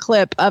share a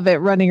clip of it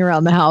running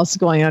around the house,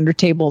 going under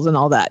tables and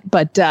all that.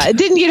 But it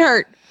didn't get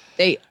hurt.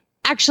 They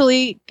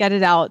actually got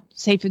it out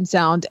safe and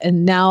sound.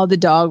 And now the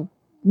dog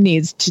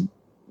needs to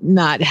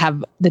not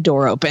have the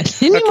door open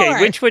anymore.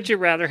 Okay, which would you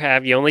rather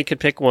have? You only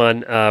could pick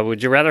one.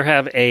 Would you rather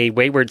have a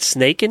wayward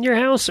snake in your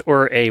house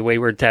or a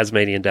wayward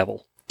Tasmanian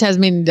devil?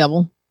 Tasmanian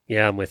devil.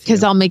 Yeah, I'm with you.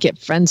 Because I'll make it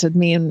friends with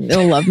me and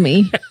it'll love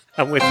me.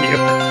 I'm with you.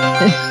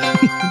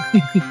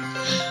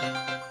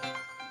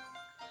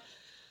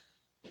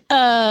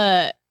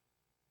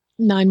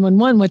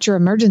 911, what's your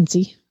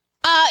emergency?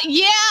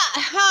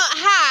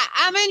 Hi.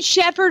 I'm in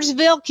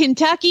Shepherdsville,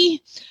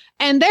 Kentucky,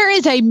 and there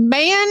is a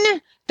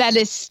man that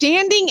is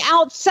standing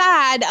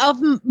outside of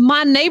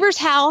my neighbor's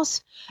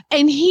house,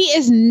 and he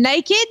is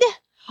naked.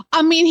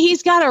 I mean,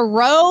 he's got a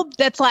robe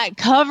that's like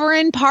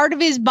covering part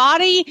of his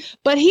body,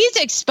 but he's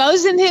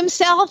exposing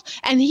himself,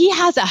 and he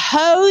has a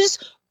hose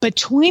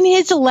between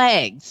his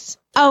legs.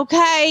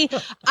 Okay,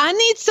 I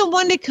need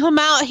someone to come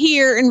out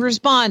here and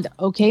respond.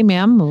 Okay,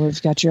 ma'am,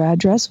 we've got your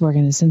address. We're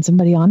going to send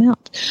somebody on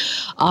out.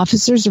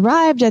 Officers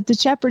arrived at the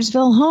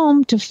Shepherdsville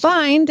home to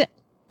find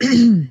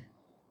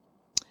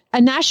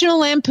a National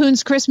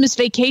Lampoon's Christmas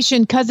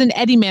Vacation Cousin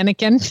Eddie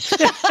mannequin.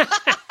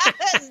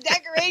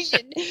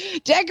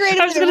 Decorated.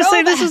 I was going to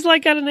say, this is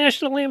like out of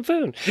National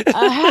Lampoon.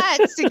 A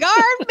hat,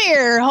 cigar, and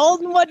beer,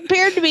 holding what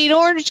appeared to be an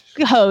orange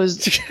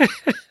hose.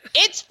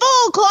 It's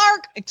full,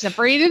 Clark, except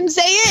for he didn't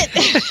say it.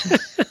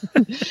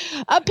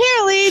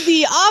 Apparently,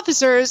 the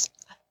officers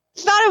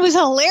thought it was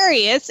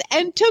hilarious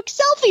and took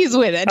selfies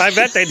with it. I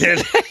bet they did.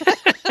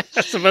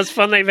 That's the most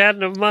fun they've had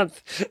in a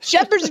month.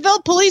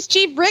 Shepherdsville Police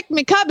Chief Rick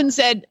McCubbin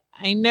said,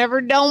 I never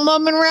done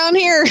mumming around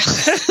here.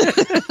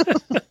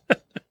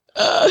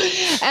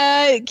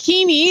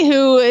 Keeney,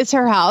 who is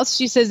her house,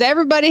 she says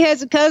everybody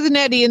has a cousin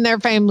Eddie in their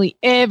family.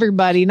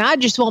 Everybody. And I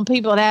just want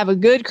people to have a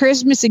good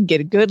Christmas and get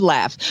a good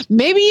laugh.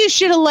 Maybe you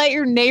should have let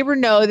your neighbor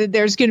know that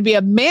there's going to be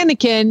a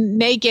mannequin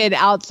naked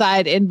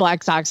outside in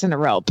black socks and a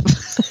rope.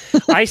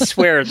 I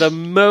swear, the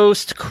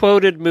most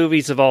quoted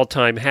movies of all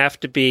time have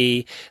to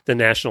be the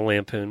National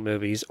Lampoon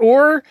movies.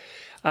 Or,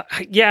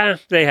 yeah,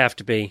 they have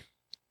to be.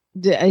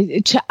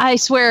 I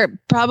swear,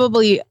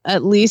 probably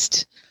at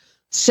least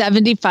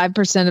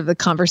 75% of the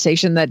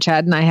conversation that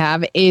Chad and I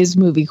have is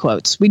movie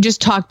quotes. We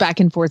just talk back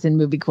and forth in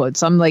movie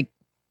quotes. I'm like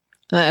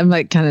kind of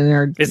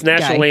nerd. Is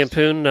National guy.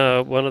 Lampoon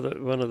one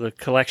of the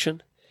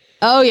collection?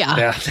 Oh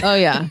yeah. Oh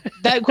yeah.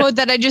 That quote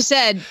that I just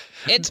said,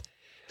 it's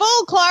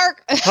full,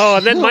 Clark. Oh,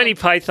 and then Mighty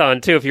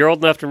Python too. If you're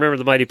old enough to remember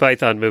the Mighty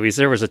Python movies,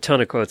 there was a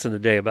ton of quotes in the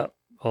day about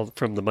all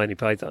from the Mighty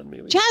Python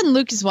movies. Chad and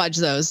Lucas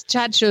watched those.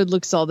 Chad showed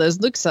Lucas all those.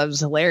 Lucas thought it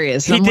was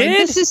hilarious. He I'm did? Like,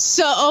 this is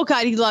so. Oh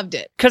God, he loved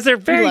it because they're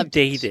very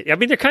dated. I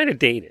mean, they're kind of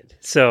dated.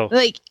 So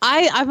like,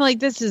 I'm like,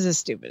 this is the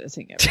stupidest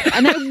thing ever.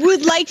 And I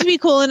would like to be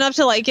cool enough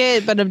to like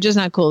it, but I'm just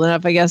not cool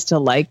enough, I guess, to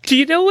like. Do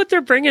you know what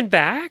they're bringing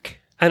back?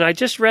 And I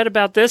just read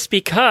about this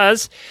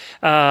because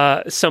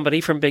somebody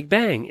from Big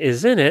Bang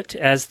is in it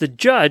as the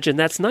judge, and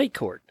that's Night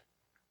Court.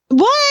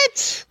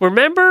 What?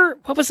 Remember,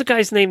 what was the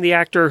guy's name, the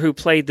actor who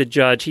played the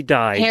judge? He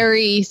died.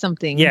 Harry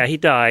something. Yeah, he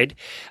died.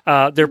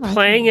 They're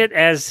playing it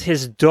as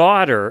his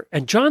daughter,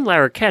 and John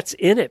Larroquette's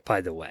in it,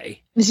 by the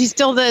way. Is he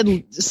still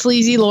the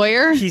sleazy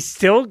lawyer? He's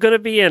still going to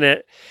be in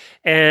it.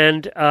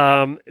 And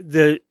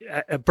the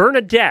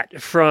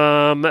Bernadette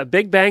from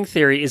Big Bang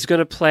Theory is going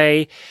to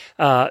play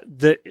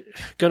the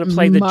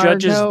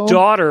judge's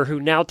daughter, who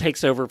now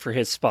takes over for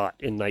his spot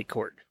in Night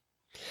Court.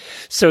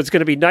 So it's going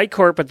to be Night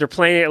Court, but they're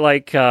playing it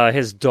like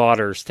his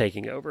daughter's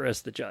taking over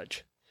as the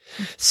judge.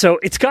 So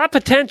it's got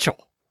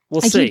potential. We'll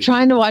see. I keep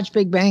trying to watch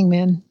Big Bang,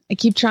 man. I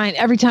keep trying.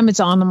 Every time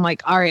it's on, I'm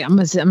like, all right, I'm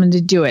going to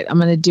do it. I'm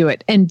going to do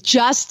it. And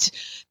just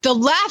the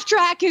laugh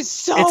track is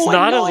so It's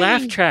not annoying. a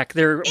laugh track.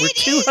 There were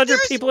 200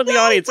 people in the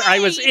audience. way. I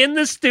was in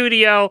the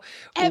studio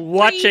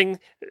watching.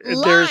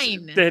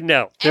 line. They're in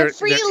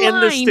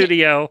the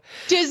studio.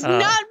 Does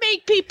not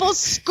make people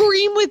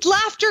scream with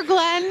laughter,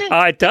 Glenn.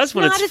 It does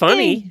when not it's a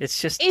funny. thing. It's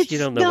just It's you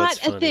don't know what's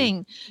funny. not a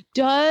thing.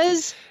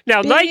 Does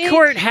Now, Big Night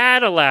Court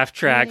had a laugh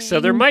track, so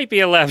there might be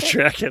a laugh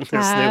track in this new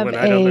one.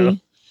 I don't know.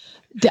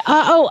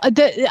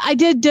 I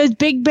did Does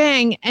Big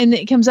Bang, and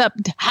it comes up,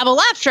 have a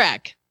laugh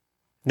track.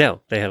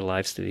 No, they had a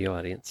live studio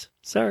audience.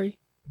 Sorry.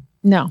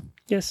 No.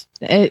 Yes.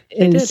 It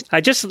is.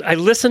 I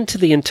listened to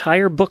the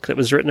entire book that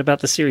was written about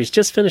the series,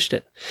 just finished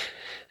it.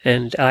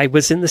 And I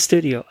was in the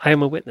studio. I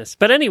am a witness.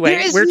 But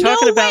anyway, we're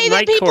talking about Night Court. There is no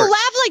way that people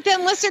laugh like that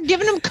unless they're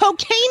giving them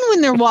cocaine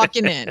when they're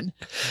walking in.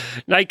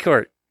 Night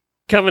Court,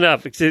 coming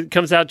up. It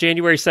comes out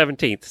January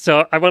 17th.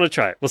 So I want to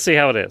try it. We'll see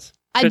how it is.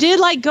 I did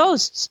like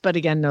Ghosts, but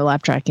again, no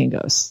laugh tracking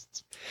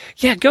Ghosts.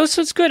 Yeah, Ghosts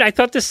was good. I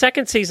thought the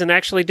second season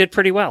actually did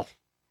pretty well.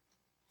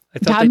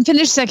 I haven't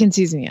finished second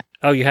season yet.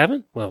 Oh, you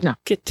haven't? Well, no.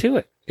 Get to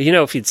it. You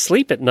know, if you'd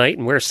sleep at night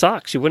and wear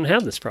socks, you wouldn't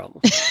have this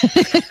problem. What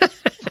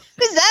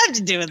does that have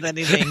to do with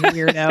anything,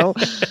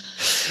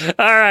 weirdo?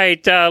 All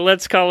right,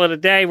 let's call it a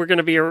day. We're going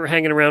to be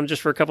hanging around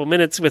just for a couple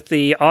minutes with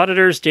the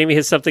auditors. Jamie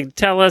has something to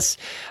tell us,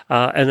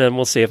 and then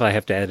we'll see if I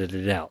have to edit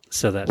it out.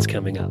 So that's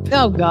coming up.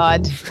 Oh,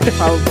 God.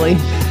 Probably.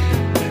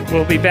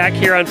 We'll be back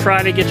here on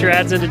Friday. Get your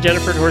ads into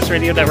Jennifer at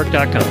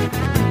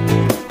horseradionnetwork.com.